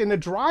guy's wife in the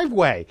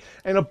driveway,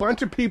 and a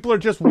bunch of people are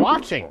just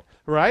watching,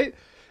 right?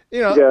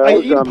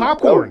 Eating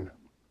popcorn.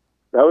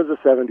 That was the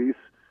 70s.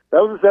 That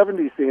was the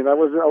 70s scene. I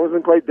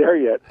wasn't quite there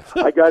yet.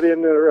 I got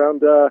in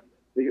around the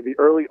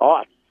early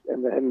aughts,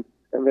 and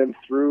then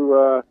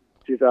through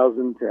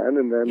 2010,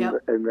 and then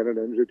it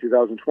ended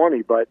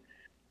 2020. But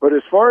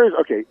as far as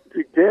to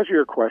answer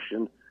your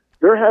question,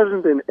 there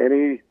hasn't been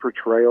any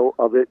portrayal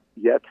of it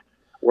yet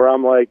where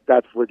I'm like,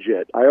 that's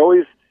legit. I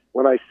always,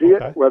 when I see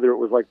it, whether it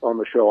was like on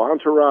the show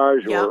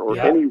Entourage or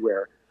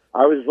anywhere,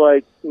 I was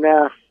like,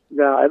 nah.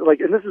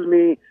 And this is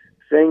me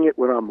saying it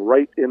when I'm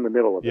right in the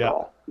middle of it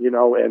all,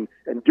 and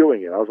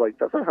doing it. I was like,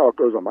 that's not how it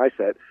goes on my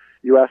set.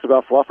 You asked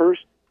about fluffers?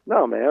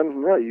 No,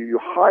 man. No, you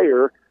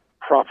hire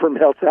proper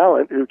male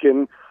talent who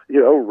can,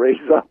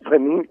 raise up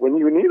when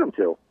you need them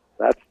to.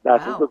 That's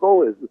what the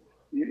goal is.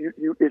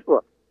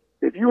 Look,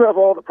 if you have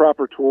all the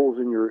proper tools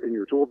in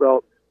your tool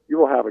belt, you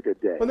will have a good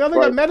day. Well, now they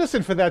got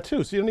medicine for that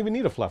too, so you don't even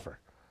need a fluffer.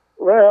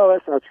 Well,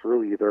 that's not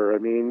true either. I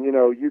mean,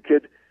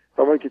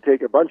 someone could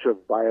take a bunch of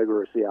Viagra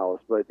or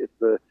Cialis, but if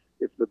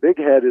the big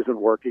head isn't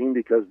working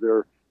because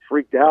they're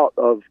freaked out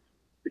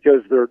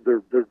because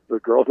the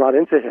girl's not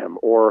into him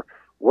or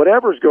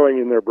whatever's going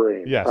in their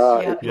brain,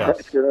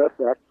 it's going to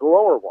affect the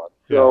lower one.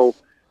 So,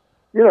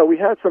 we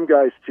had some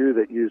guys too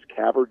that use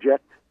Caverject,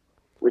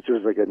 which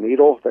is like a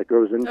needle that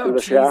goes into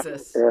the shaft,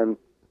 and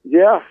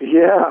Jesus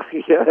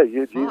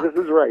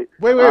is right.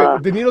 Wait,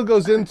 the needle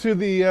goes into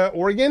the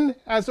organ,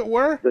 as it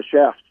were? The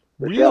shaft.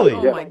 Really?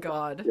 Oh, my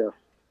God.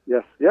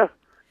 Yes.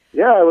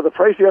 Yeah, well, the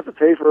price you have to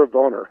pay for a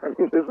boner. I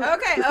mean,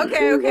 Okay.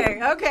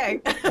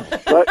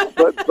 but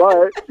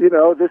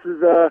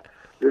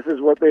this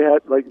is what they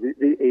had, like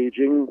the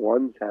aging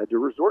ones had to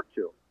resort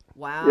to.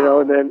 Wow.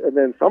 And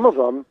then some of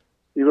them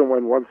even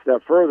went one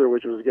step further,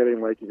 which was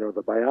getting like,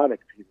 the bionic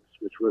penis,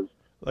 which was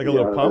like a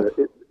little pump?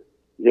 The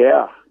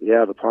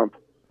pump.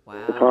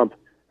 Wow. The pump.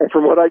 And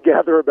from what I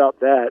gather about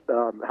that,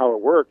 how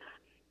it works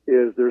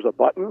is there's a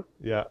button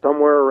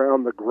somewhere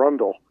around the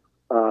grundle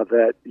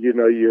that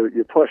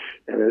you push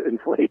and it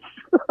inflates.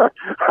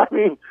 I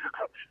mean,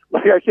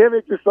 like, I can't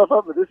make this stuff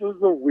up, but this was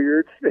the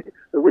weird thing,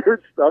 the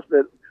weird stuff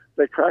that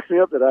cracks me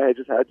up that I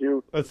just had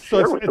to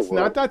share with the It's world.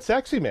 not that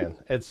sexy, man.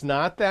 It's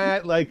not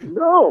that, like,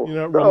 No,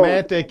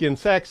 romantic and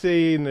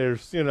sexy, and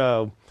there's,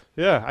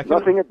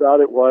 nothing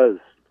about it was.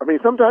 I mean,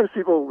 sometimes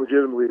people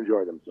legitimately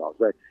enjoy themselves.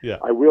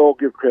 I will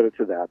give credit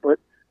to that, but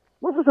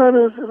most of the time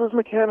it was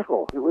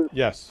mechanical. It was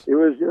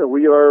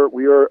we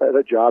are at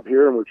a job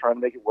here, and we're trying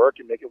to make it work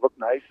and make it look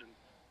nice.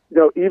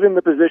 And even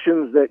the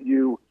positions that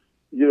you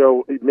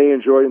may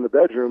enjoy in the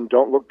bedroom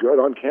don't look good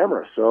on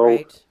camera, so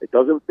it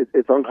doesn't.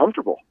 It's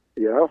uncomfortable,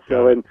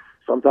 So and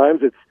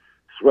sometimes it's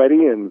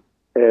sweaty and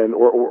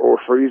or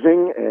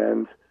freezing,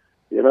 and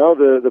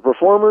the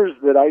performers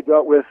that I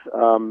dealt with,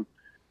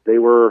 they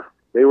were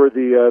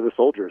the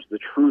soldiers, the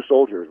true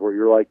soldiers, where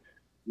you're like,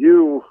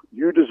 you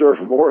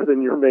deserve more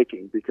than you're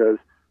making, because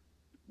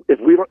if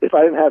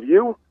I didn't have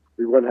you,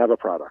 we wouldn't have a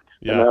product.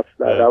 Yeah, and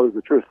that was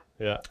the truth.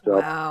 Yeah.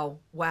 So,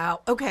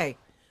 Wow. Okay.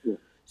 Yeah.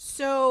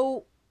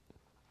 So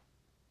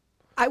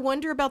I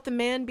wonder about the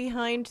man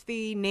behind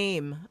the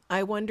name.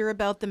 I wonder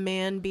about the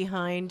man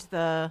behind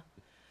the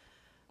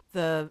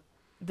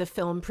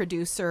film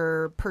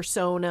producer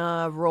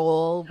persona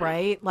role,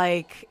 right?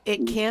 Like,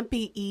 it can't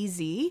be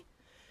easy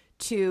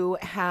to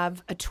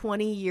have a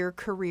 20-year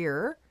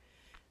career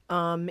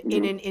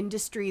in an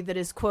industry that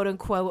is quote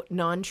unquote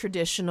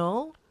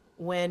non-traditional,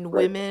 when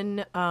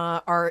women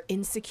are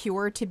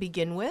insecure to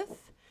begin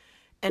with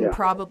and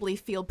probably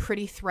feel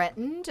pretty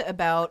threatened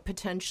about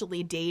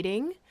potentially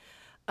dating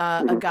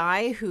a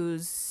guy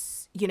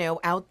who's,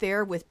 out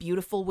there with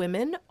beautiful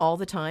women all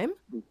the time,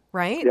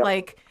 right? Yeah.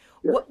 Like,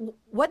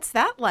 what's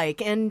that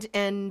like? And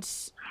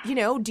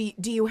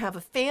do you have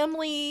a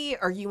family?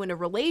 Are you in a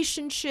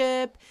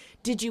relationship?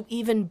 Did you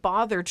even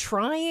bother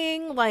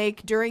trying,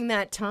 like, during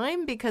that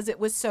time, because it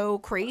was so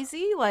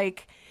crazy?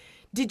 Like,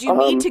 did you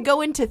need to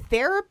go into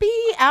therapy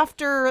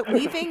after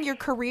leaving your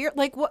career?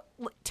 Like, what?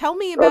 Tell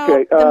me about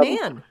the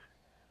man.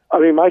 I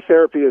mean, my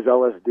therapy is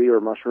LSD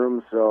or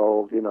mushrooms,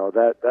 so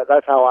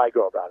that's how I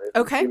go about it.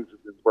 Okay, it seems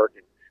it's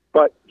working.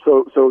 But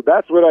so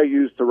that's what I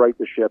use to right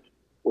the ship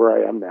where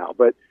I am now.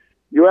 But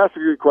you asked a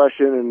good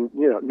question, and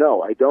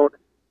no, I don't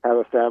have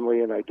a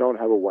family and I don't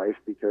have a wife,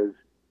 because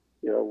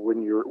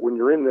when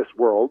you're in this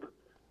world,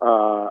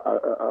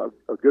 a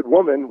good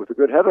woman with a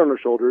good head on her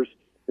shoulders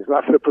is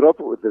not going to put up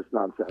with this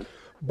nonsense.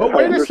 But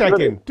wait a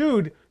second,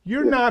 dude,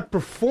 you're not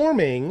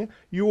performing,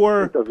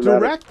 you're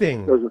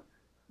directing.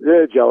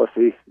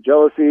 Jealousy,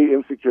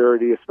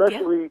 insecurity,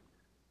 especially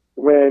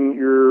when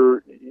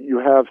you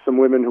have some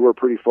women who are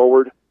pretty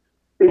forward.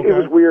 It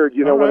was weird,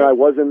 when I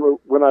was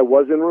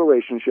in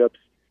relationships,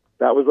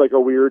 that was like a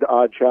weird,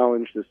 odd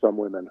challenge to some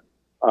women.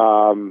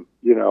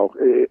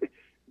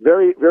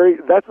 Very, very.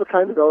 That's the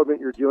kind of element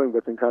you're dealing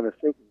with and kind of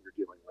thinking you're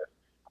dealing with.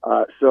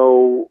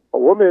 So a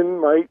woman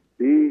might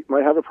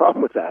have a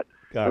problem with that,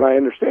 and I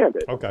understand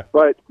it. Okay.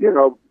 But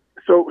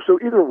so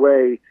either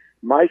way,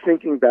 my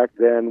thinking back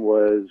then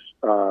was,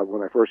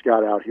 when I first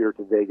got out here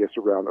to Vegas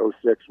around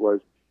 '06,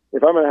 was,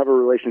 if I'm going to have a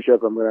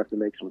relationship, I'm going to have to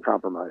make some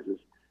compromises.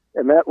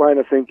 And that line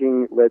of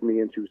thinking led me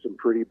into some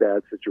pretty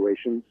bad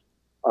situations,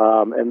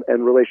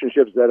 and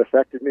relationships that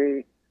affected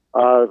me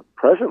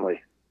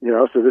presently.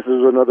 So this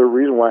is another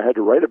reason why I had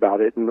to write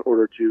about it, in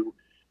order to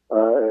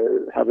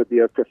have it be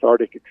a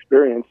cathartic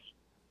experience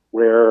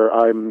where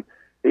I'm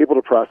able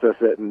to process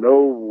it and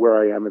know where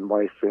I am in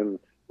life and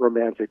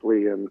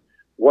romantically and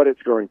what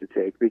it's going to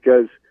take.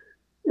 Because,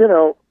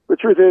 the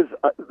truth is,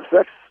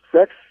 sex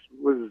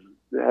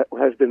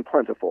has been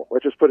plentiful.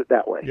 Let's just put it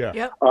that way. Yeah.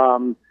 Yep.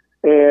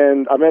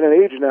 And I'm at an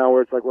age now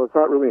where it's like, well, it's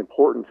not really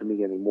important to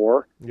me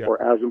anymore,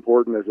 or as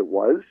important as it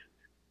was.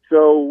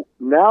 So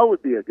now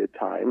would be a good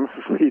time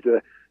for me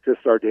to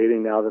start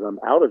dating, now that I'm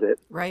out of it.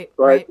 Right.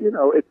 But, right.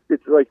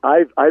 It's like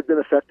I've been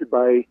affected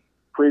by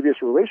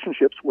previous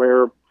relationships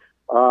where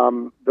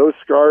those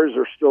scars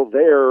are still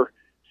there.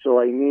 So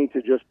I need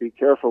to just be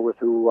careful with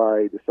who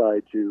I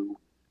decide to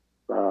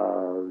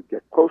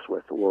get close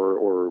with,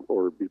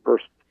 or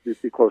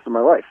be close in my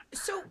life.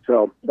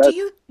 So do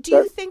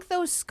you think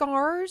those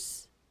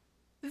scars,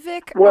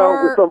 Vic,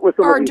 with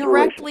some are of these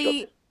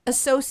directly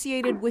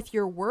associated with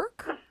your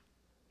work?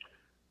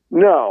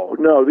 No.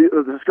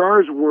 The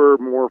scars were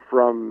more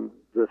from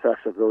the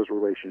effects of those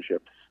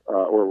relationships,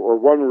 or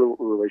one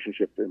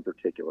relationship in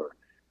particular,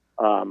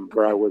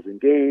 where I was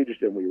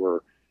engaged and we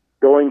were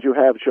going to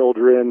have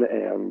children,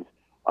 and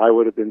I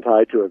would have been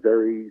tied to a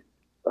very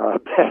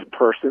bad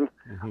person,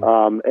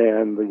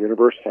 and the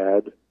universe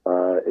had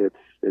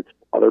its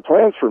other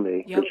plans for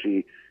me, because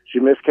she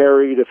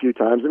miscarried a few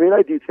times. I mean,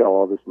 I detail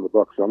all this in the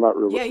book, so I'm not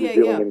really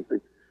revealing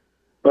anything.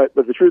 But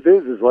the truth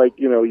is like,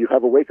 you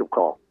have a wake-up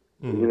call.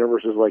 The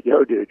universe is like,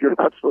 yo, dude, you're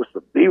not supposed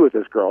to be with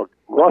this girl.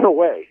 Run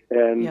away.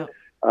 And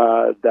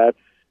that's,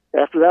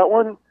 after that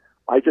one,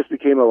 I just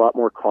became a lot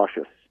more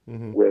cautious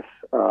with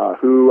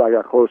who I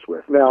got close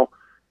with. Now,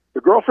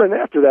 the girlfriend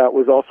after that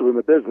was also in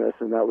the business,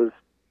 and that was,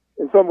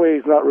 in some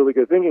ways, not really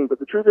good thinking. But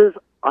the truth is,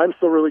 I'm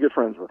still really good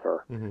friends with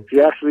her. She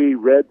actually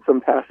read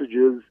some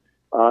passages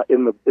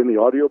in the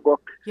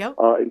audiobook, Yep.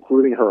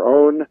 including her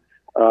own.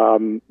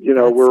 That's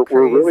We're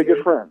really crazy.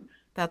 good friends.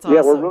 That's awesome.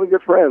 Yeah, we're really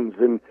good friends,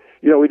 and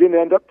we didn't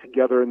end up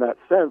together in that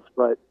sense,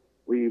 but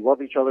we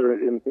love each other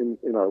in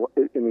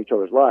each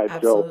other's lives.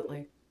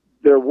 Absolutely. So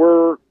there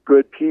were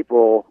good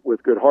people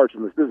with good hearts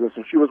in this business,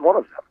 and she was one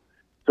of them.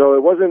 So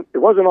it wasn't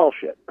all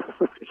shit,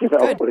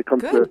 Good, when it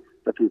comes good.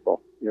 to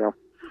people,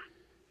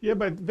 Yeah,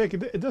 but Vic,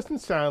 it doesn't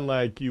sound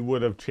like you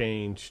would have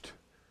changed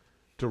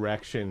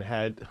direction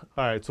had.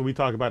 All right, so we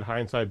talk about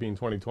hindsight being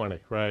 2020,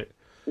 right?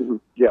 Mhm.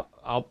 Yeah.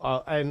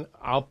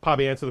 I'll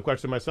probably answer the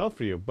question myself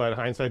for you, but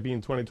hindsight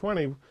being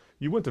 2020,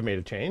 you wouldn't have made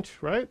a change,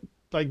 right?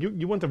 Like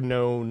you wouldn't have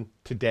known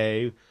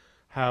today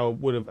how it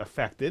would have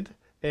affected,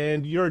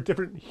 and you're a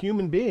different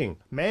human being,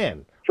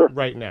 man, Sure.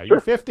 right now. Sure. You're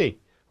 50,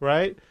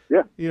 right?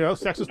 Yeah.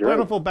 Sex was You're right.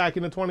 plentiful back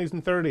in the 20s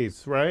and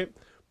 30s, right?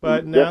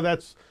 But now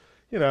that's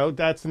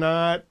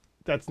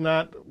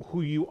not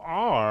who you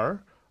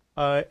are.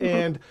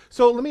 And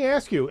so let me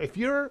ask you, if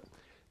you're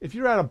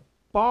at a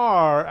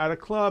bar, at a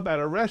club, at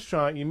a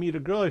restaurant, you meet a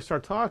girl, you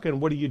start talking,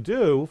 what do you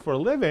do for a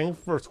living?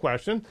 First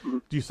question.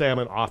 Do you say I'm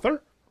an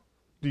author?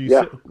 Do you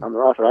Yeah, say, I'm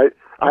an author.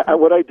 I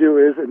what I do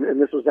is,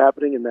 and this was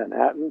happening in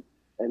Manhattan,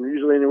 and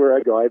usually anywhere I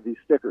go, I have these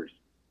stickers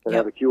that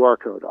Yep. have a QR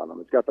code on them.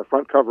 It's got the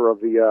front cover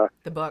of the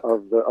book,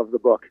 of the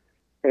book,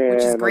 and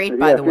which is I great, said,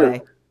 by yeah, the here.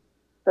 way.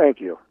 Thank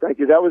you.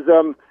 That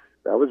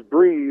was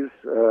Breeze,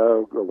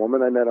 a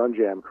woman I met on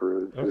Jam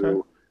Cruise,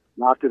 who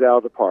knocked it out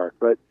of the park.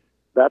 But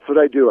that's what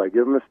I do. I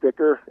give them a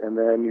sticker, and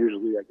then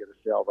usually I get a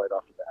sale right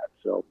off the bat.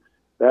 So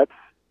that's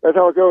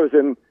how it goes.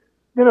 And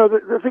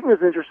the thing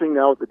that's interesting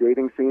now with the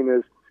dating scene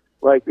is,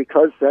 like,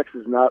 because sex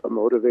is not a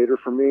motivator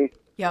for me,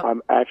 Yep.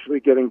 I'm actually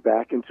getting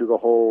back into the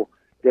whole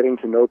getting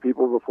to know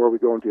people before we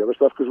go into the other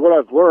stuff. Because what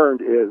I've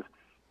learned is,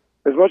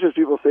 as much as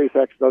people say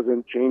sex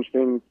doesn't change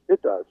things,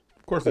 it does.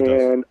 of course it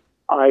does. And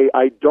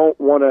I don't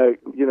want to,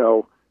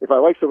 if I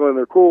like someone,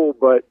 they're cool,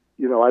 but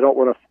I don't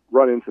want to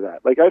run into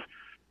that. Like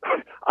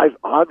I've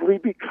oddly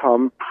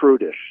become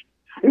prudish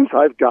since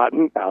I've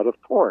gotten out of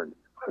porn.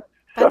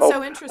 That's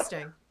so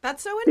interesting.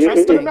 That's so But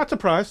interesting. I'm not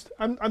surprised.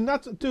 I'm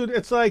not, dude.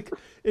 It's like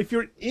if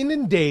you're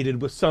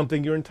inundated with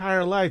something your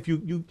entire life,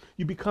 you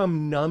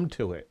become numb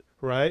to it,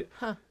 right?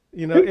 Huh.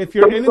 If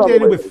you're In some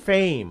inundated with ways.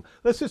 fame,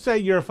 let's just say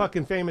you're a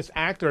fucking famous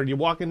actor and you're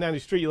walking down the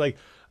street, you're like,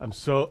 I'm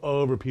so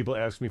over people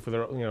asking me for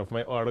their, for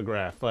my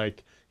autograph.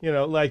 Like,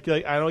 like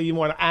I don't even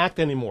want to act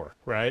anymore,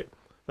 right?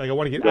 Like I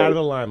want to get out of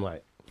the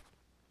limelight.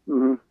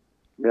 hmm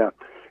Yeah.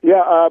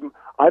 Yeah.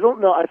 I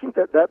don't know. I think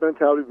that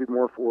mentality would be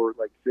more for,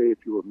 like, say, if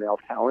you were male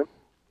talent,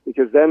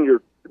 because then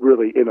you're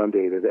really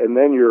inundated, and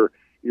then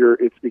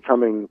it's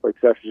becoming, like,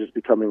 sex is just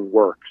becoming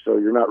work. So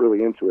you're not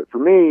really into it. For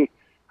me,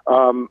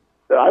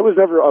 I was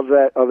never of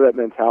that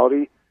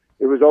mentality.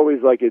 It was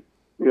always like it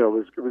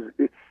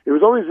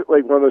was always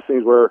like one of those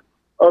things where,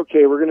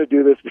 okay, we're going to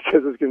do this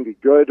because it's going to be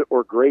good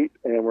or great,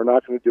 and we're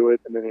not going to do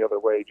it in any other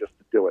way just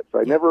to do it.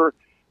 So I never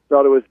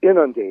thought it was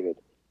inundated.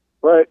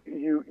 But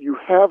you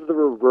have the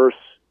reverse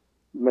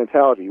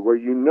mentality where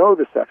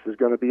the sex is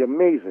going to be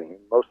amazing.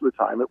 Most of the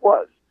time it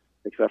was,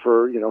 except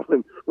for,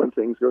 when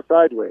things go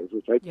sideways,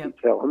 which I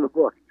detail in the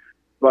book.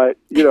 But,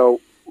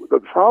 the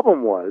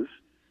problem was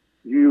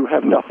you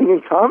have nothing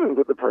in common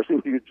with the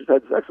person you just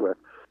had sex with.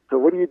 So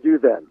what do you do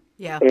then?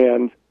 Yeah.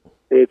 And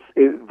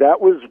that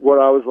was what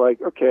I was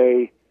like,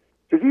 okay,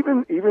 because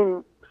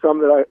even some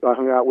that I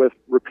hung out with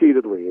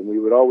repeatedly, and we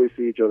would always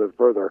see each other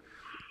further,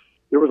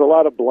 there was a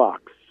lot of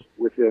blocks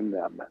within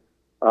them.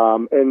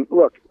 And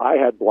look, I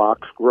had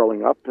blocks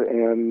growing up,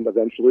 and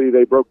eventually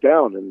they broke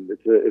down, and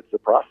it's a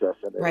process,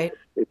 and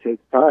it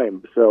takes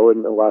time. So,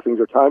 and a lot of things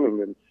are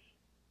timing, and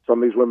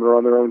some of these women are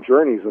on their own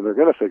journeys, and they're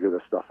going to figure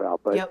this stuff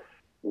out. But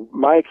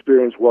my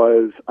experience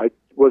was I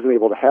wasn't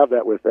able to have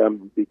that with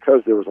them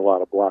because there was a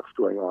lot of blocks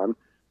going on.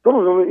 Some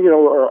of them,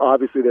 are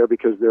obviously there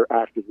because they're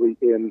actively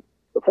in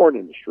the porn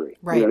industry.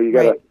 Right. You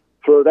got to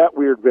throw that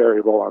weird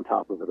variable on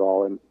top of it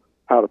all, and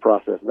how to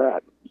process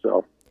that.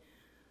 So.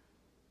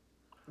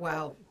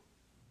 Wow.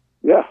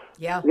 Yeah.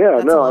 Yeah. Yeah.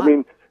 That's No, a lot. I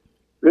mean,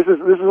 this is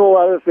a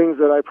lot of the things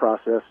that I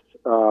processed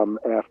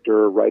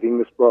after writing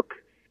this book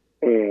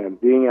and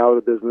being out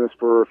of the business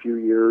for a few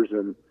years.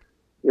 And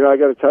I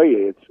got to tell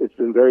you, it's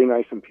been very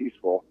nice and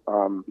peaceful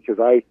because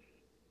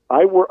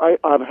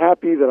I'm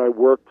happy that I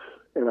worked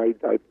and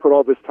I put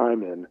all this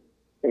time in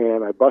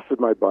and I busted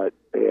my butt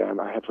and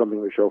I have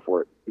something to show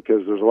for it,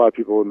 because there's a lot of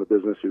people in the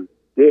business who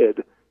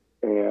did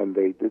and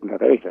they didn't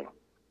have anything.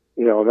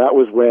 And that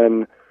was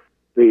when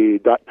the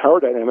power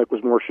dynamic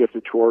was more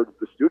shifted toward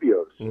the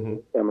studios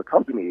and the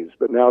companies.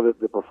 But now that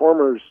the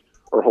performers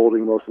are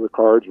holding most of the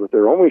cards with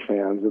their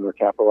OnlyFans and they're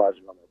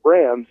capitalizing on their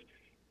brands,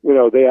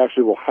 they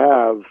actually will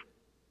have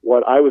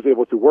what I was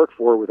able to work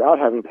for without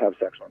having to have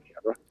sex on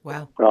camera.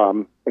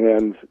 Wow.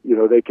 And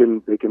they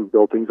can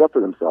build things up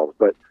for themselves.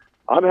 But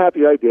I'm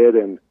happy I did,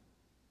 and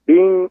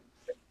being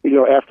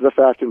after the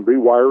fact and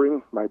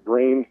rewiring my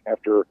brain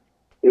after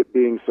it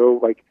being so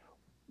like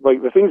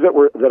the things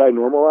that I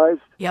normalized.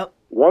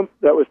 Once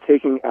that was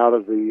taken out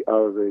of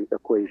the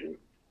equation,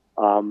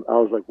 I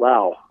was like,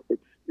 wow,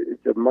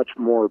 it's a much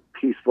more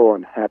peaceful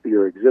and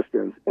happier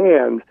existence.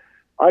 And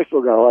I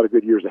still got a lot of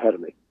good years ahead of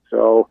me.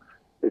 So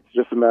it's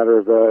just a matter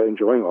of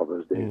enjoying all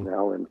those days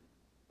now and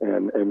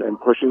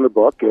pushing the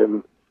book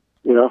and,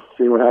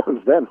 seeing what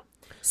happens then.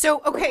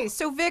 So, okay.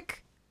 So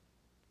Vic,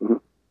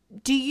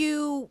 do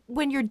you,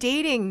 when you're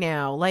dating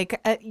now,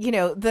 like,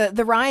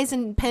 the rise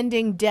and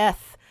pending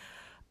death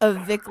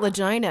of Vic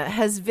Lagina,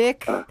 has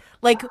Vic,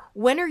 like,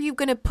 when are you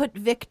going to put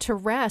Vic to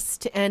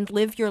rest and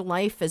live your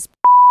life as,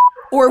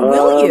 or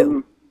will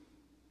you?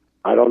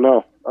 I don't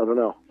know.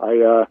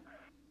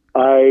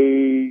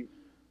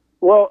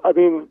 Well, I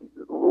mean,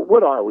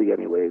 what are we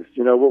anyways?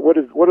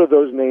 What are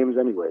those names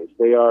anyways?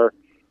 They are,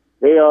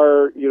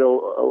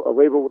 a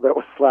label that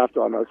was slapped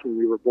on us when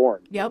we were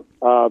born. Yep.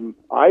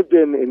 I've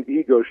been in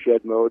ego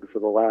shed mode for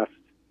the last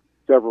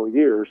several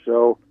years.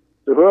 So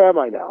who am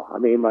I now? I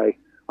mean,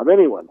 I'm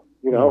anyone,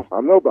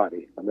 I'm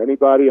nobody. I'm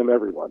anybody. I'm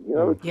everyone,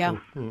 Yeah.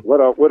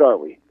 What are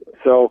we?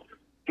 So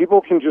people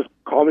can just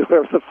call me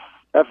whatever the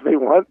F they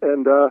want.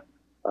 And,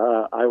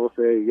 I will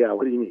say, yeah,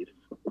 what do you need?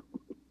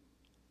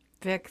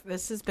 Vic,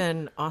 this has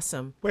been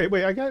awesome. Wait,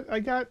 I got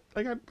another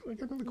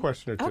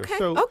question or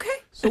two. Okay.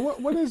 So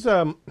what is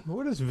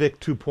Vic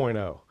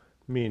 2.0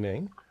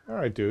 meaning? All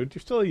right, dude,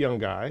 you're still a young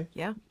guy.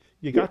 Yeah.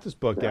 You got this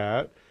book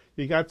out.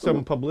 You got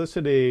some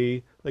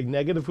publicity, like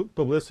negative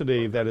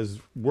publicity that is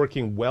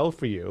working well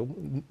for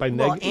you.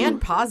 And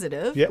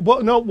positive. Yeah.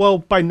 Well,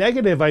 by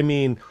negative I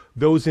mean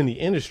those in the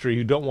industry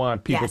who don't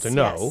want people to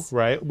know, yes.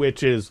 right?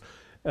 Which is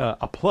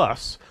a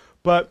plus.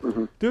 But,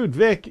 dude,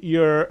 Vic,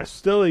 you're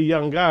still a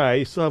young guy.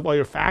 You still have all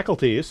your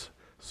faculties.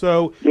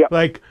 So,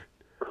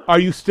 are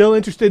you still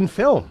interested in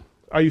film?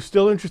 Are you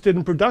still interested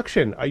in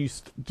production?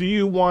 Do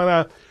you want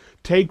to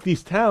take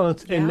these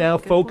talents and now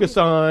focus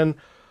on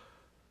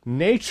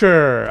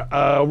nature,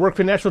 work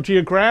for National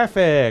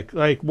Geographic?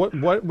 Like, what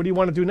do you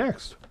want to do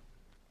next?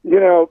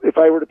 If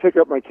I were to pick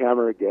up my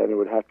camera again, it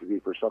would have to be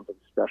for something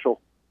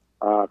special.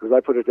 Because I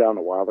put it down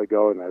a while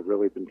ago, and I've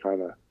really been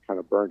kind of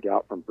burned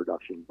out from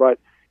production. But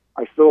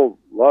I still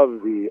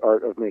love the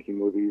art of making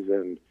movies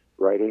and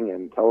writing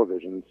and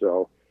television.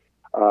 So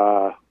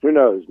who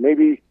knows?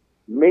 Maybe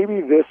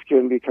this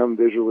can become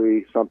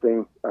visually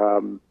something.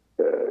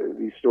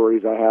 These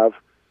stories I have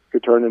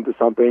could turn into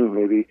something.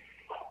 Maybe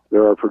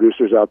there are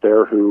producers out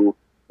there who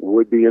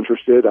would be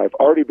interested. I've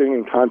already been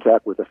in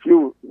contact with a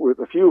few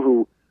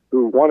who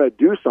want to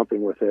do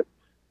something with it.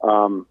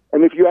 And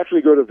if you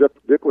actually go to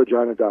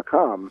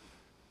viclagina.com,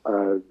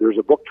 there's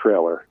a book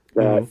trailer.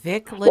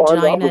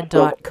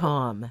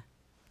 VicLagina.com.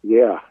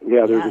 Yeah.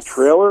 There's a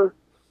trailer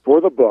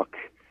for the book,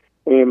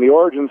 and the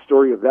origin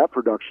story of that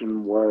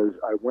production was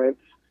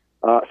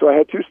so I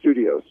had two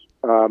studios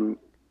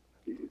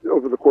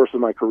over the course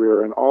of my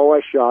career, and all I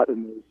shot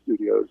in those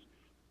studios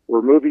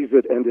were movies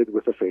that ended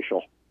with a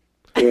facial.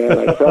 And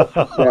I felt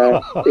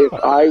that if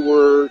I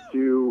were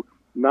to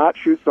not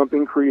shoot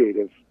something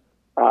creative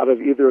out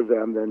of either of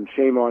them, then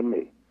shame on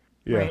me.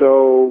 Yeah.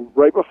 So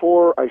right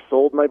before I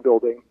sold my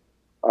building,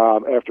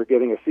 after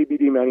getting a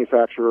CBD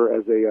manufacturer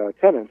as a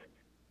tenant,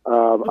 I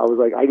was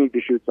like, I need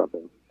to shoot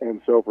something. And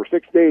so for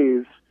 6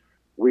 days,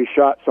 we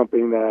shot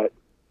something that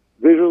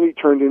visually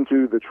turned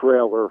into the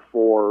trailer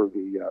for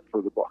the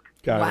book.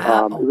 Got it.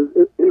 Wow.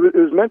 It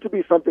was meant to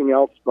be something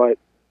else, but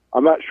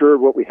I'm not sure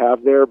what we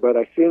have there. But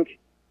I think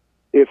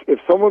if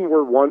someone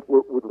would want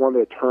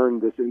to turn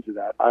this into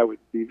that, I would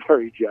be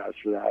very jazzed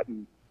for that.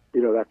 And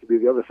that could be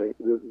the other thing.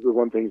 The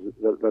one thing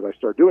that I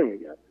start doing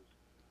again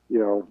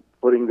is,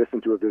 putting this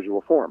into a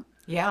visual form.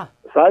 Yeah.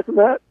 Aside from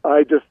that,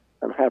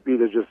 I'm happy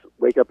to just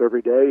wake up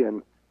every day,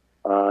 and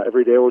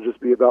every day will just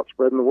be about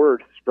spreading the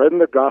word, spreading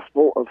the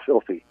gospel of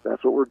filthy.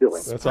 That's what we're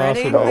doing. That's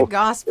Spreading awesome. the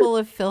gospel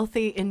of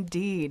filthy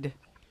indeed.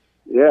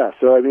 Yeah.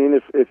 So I mean,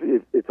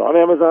 if it's on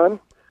Amazon,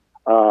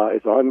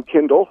 it's on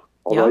Kindle.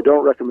 Although I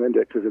don't recommend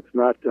it because it's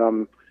not.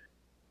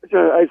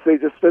 I'd say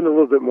just spend a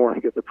little bit more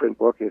and get the print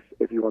book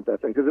if you want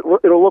that thing, because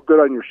it'll look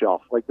good on your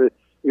shelf. Like the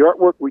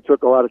artwork, we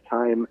took a lot of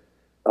time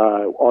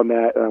on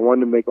that, and I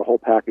wanted to make a whole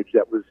package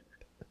that was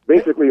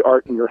basically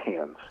art in your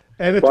hands.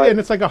 And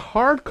it's like a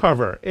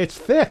hardcover. It's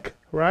thick,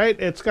 right?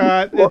 It's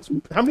got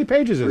how many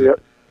pages is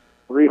it?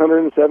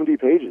 370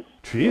 pages.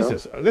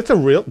 Jesus, that's a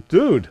real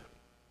dude.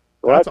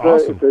 Well, that's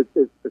awesome.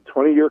 It's a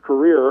 20-year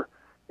career,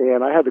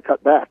 and I had to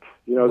cut back.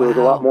 There was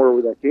a lot more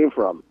where that came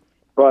from.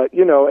 But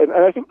and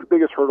I think the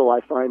biggest hurdle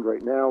I find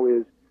right now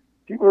is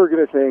people are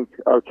going to think,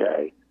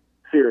 okay,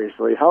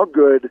 seriously, how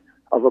good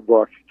of a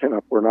book can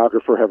a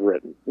pornographer have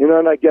written?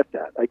 And I get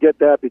that. I get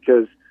that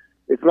because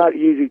it's not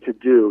easy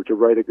to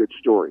write a good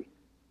story.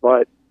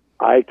 But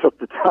I took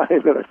the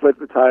time and I put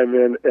the time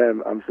in,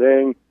 and I'm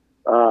saying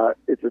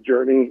it's a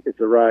journey, it's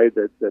a ride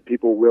that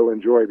people will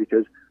enjoy,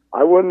 because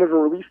I wouldn't have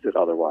released it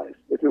otherwise.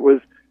 If it was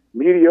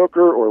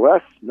mediocre or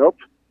less, nope,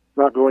 it's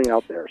not going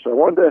out there. So I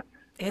wanted to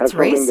have something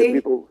racy. that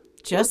people...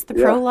 Just the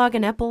prologue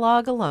and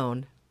epilogue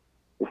alone.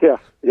 Yeah.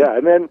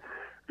 And then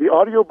the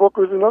audiobook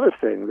was another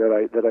thing that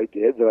I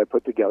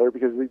put together,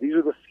 because these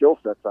are the skill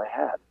sets I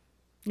had.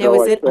 Now,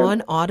 is it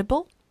on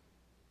Audible?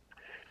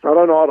 It's not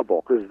on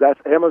Audible because that's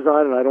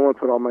Amazon, and I don't want to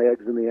put all my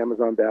eggs in the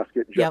Amazon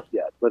basket just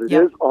yet. But it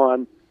is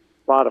on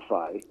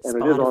Spotify, and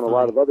it is on a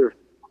lot of other.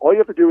 All you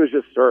have to do is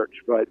just search.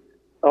 But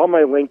on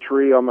my link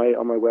tree on my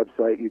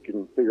website, you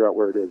can figure out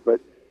where it is.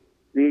 But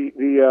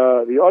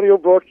the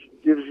audiobook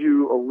gives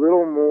you a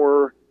little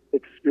more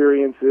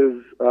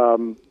experiences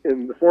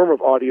in the form of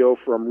audio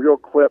from real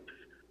clips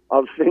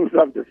of things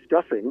I'm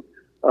discussing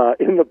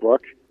in the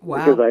book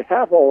because I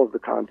have all of the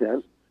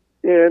content.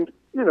 And,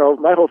 you know,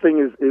 my whole thing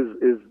is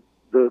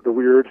the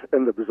weird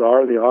and the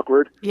bizarre and the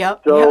awkward.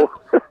 Yep. So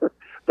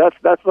that's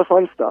the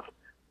fun stuff.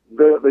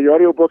 The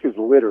audiobook is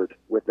littered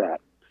with that.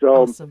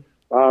 So Awesome.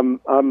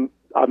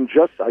 I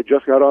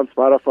just got on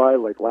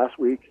Spotify like last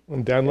week.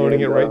 I'm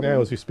downloading it right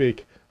now as we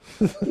speak.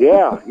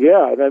 yeah.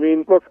 And I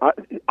mean, look,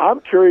 I'm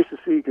curious to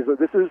see because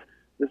this is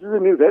a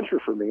new venture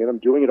for me, and I'm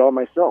doing it all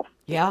myself.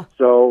 Yeah.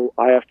 So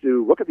I have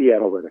to look at the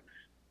analytics,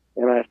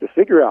 and I have to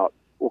figure out,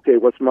 okay,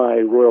 what's my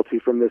royalty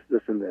from this,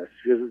 this, and this?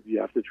 Because you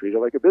have to treat it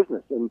like a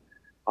business, and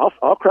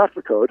I'll crack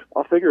the code.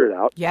 I'll figure it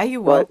out. Yeah,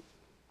 you will.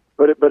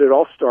 But it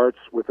all starts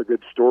with a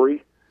good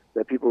story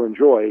that people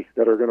enjoy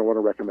that are going to want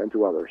to recommend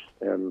to others,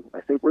 and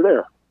I think we're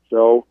there.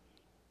 So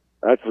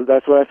that's what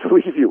I have to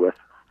leave you with.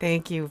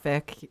 Thank you,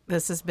 Vic.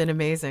 This has been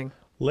amazing.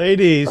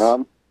 Ladies,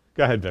 go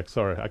ahead, Vic.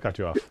 Sorry, I cut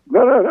you off.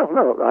 No.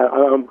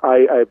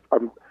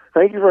 I'm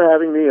thank you for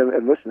having me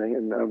and listening,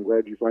 and I'm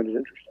glad you find it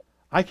interesting.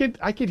 I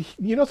could,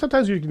 you know,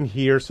 sometimes you can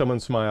hear someone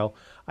smile.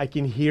 I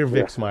can hear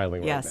Vic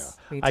smiling right now.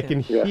 Me too. I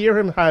can hear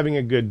him having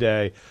a good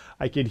day.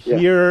 I can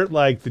hear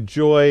like the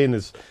joy in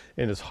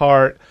his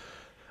heart,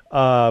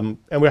 and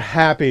we're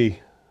happy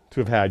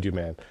to have had you,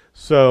 man.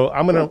 So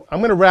I'm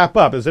gonna wrap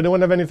up. Does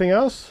anyone have anything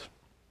else?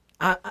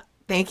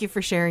 Thank you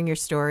for sharing your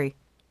story.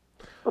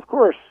 Of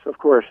course,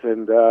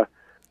 and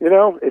you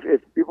know,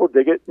 if people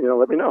dig it, you know,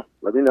 let me know.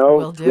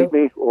 Will do. Tweet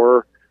me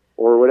or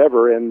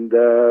whatever, and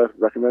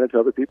recommend it to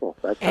other people.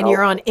 And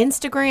you're on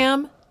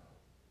Instagram?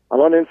 I'm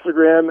on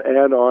Instagram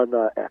and on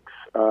X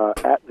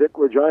at Vic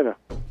Lagina.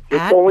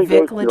 At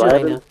Vic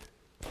Lagina.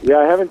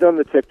 I haven't done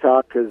the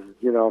TikTok because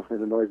you know it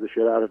annoys the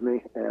shit out of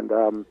me, and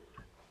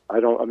I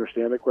don't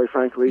understand it quite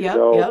frankly.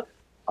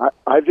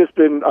 I've just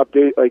been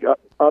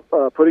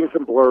putting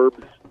some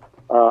blurbs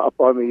up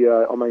on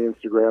my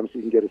Instagram so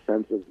you can get a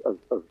sense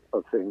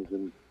of things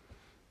and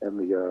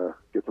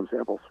get some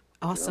samples.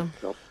 Awesome.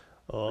 You know,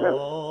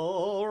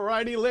 All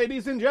righty,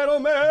 ladies and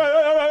gentlemen.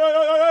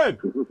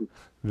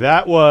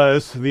 That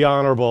was the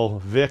Honorable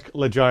Vic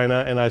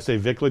Lagina, and I say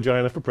Vic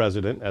Lagina for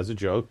president as a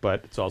joke,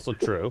 but it's also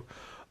true.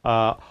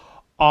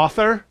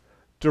 Author,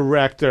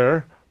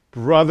 director,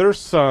 brother,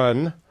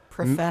 son,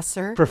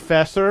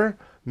 professor,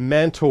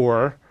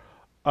 mentor,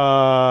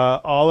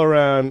 all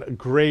around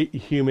great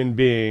human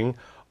being,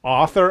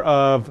 author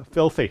of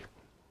Filthy.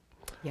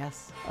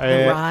 Yes.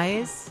 The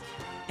Rise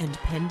and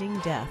Pending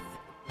Death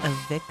of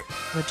Vic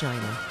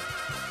Lagina.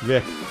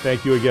 Vic,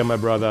 thank you again, my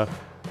brother.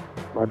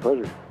 my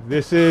pleasure.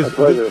 This is... My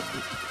pleasure.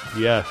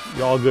 Yeah,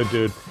 you're all good,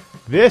 dude.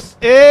 This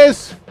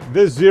is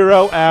the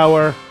 0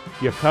 Hour,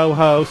 your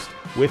co-host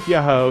with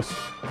your host.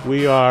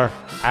 We are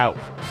out.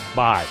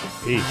 Bye.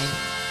 Peace.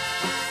 Bye.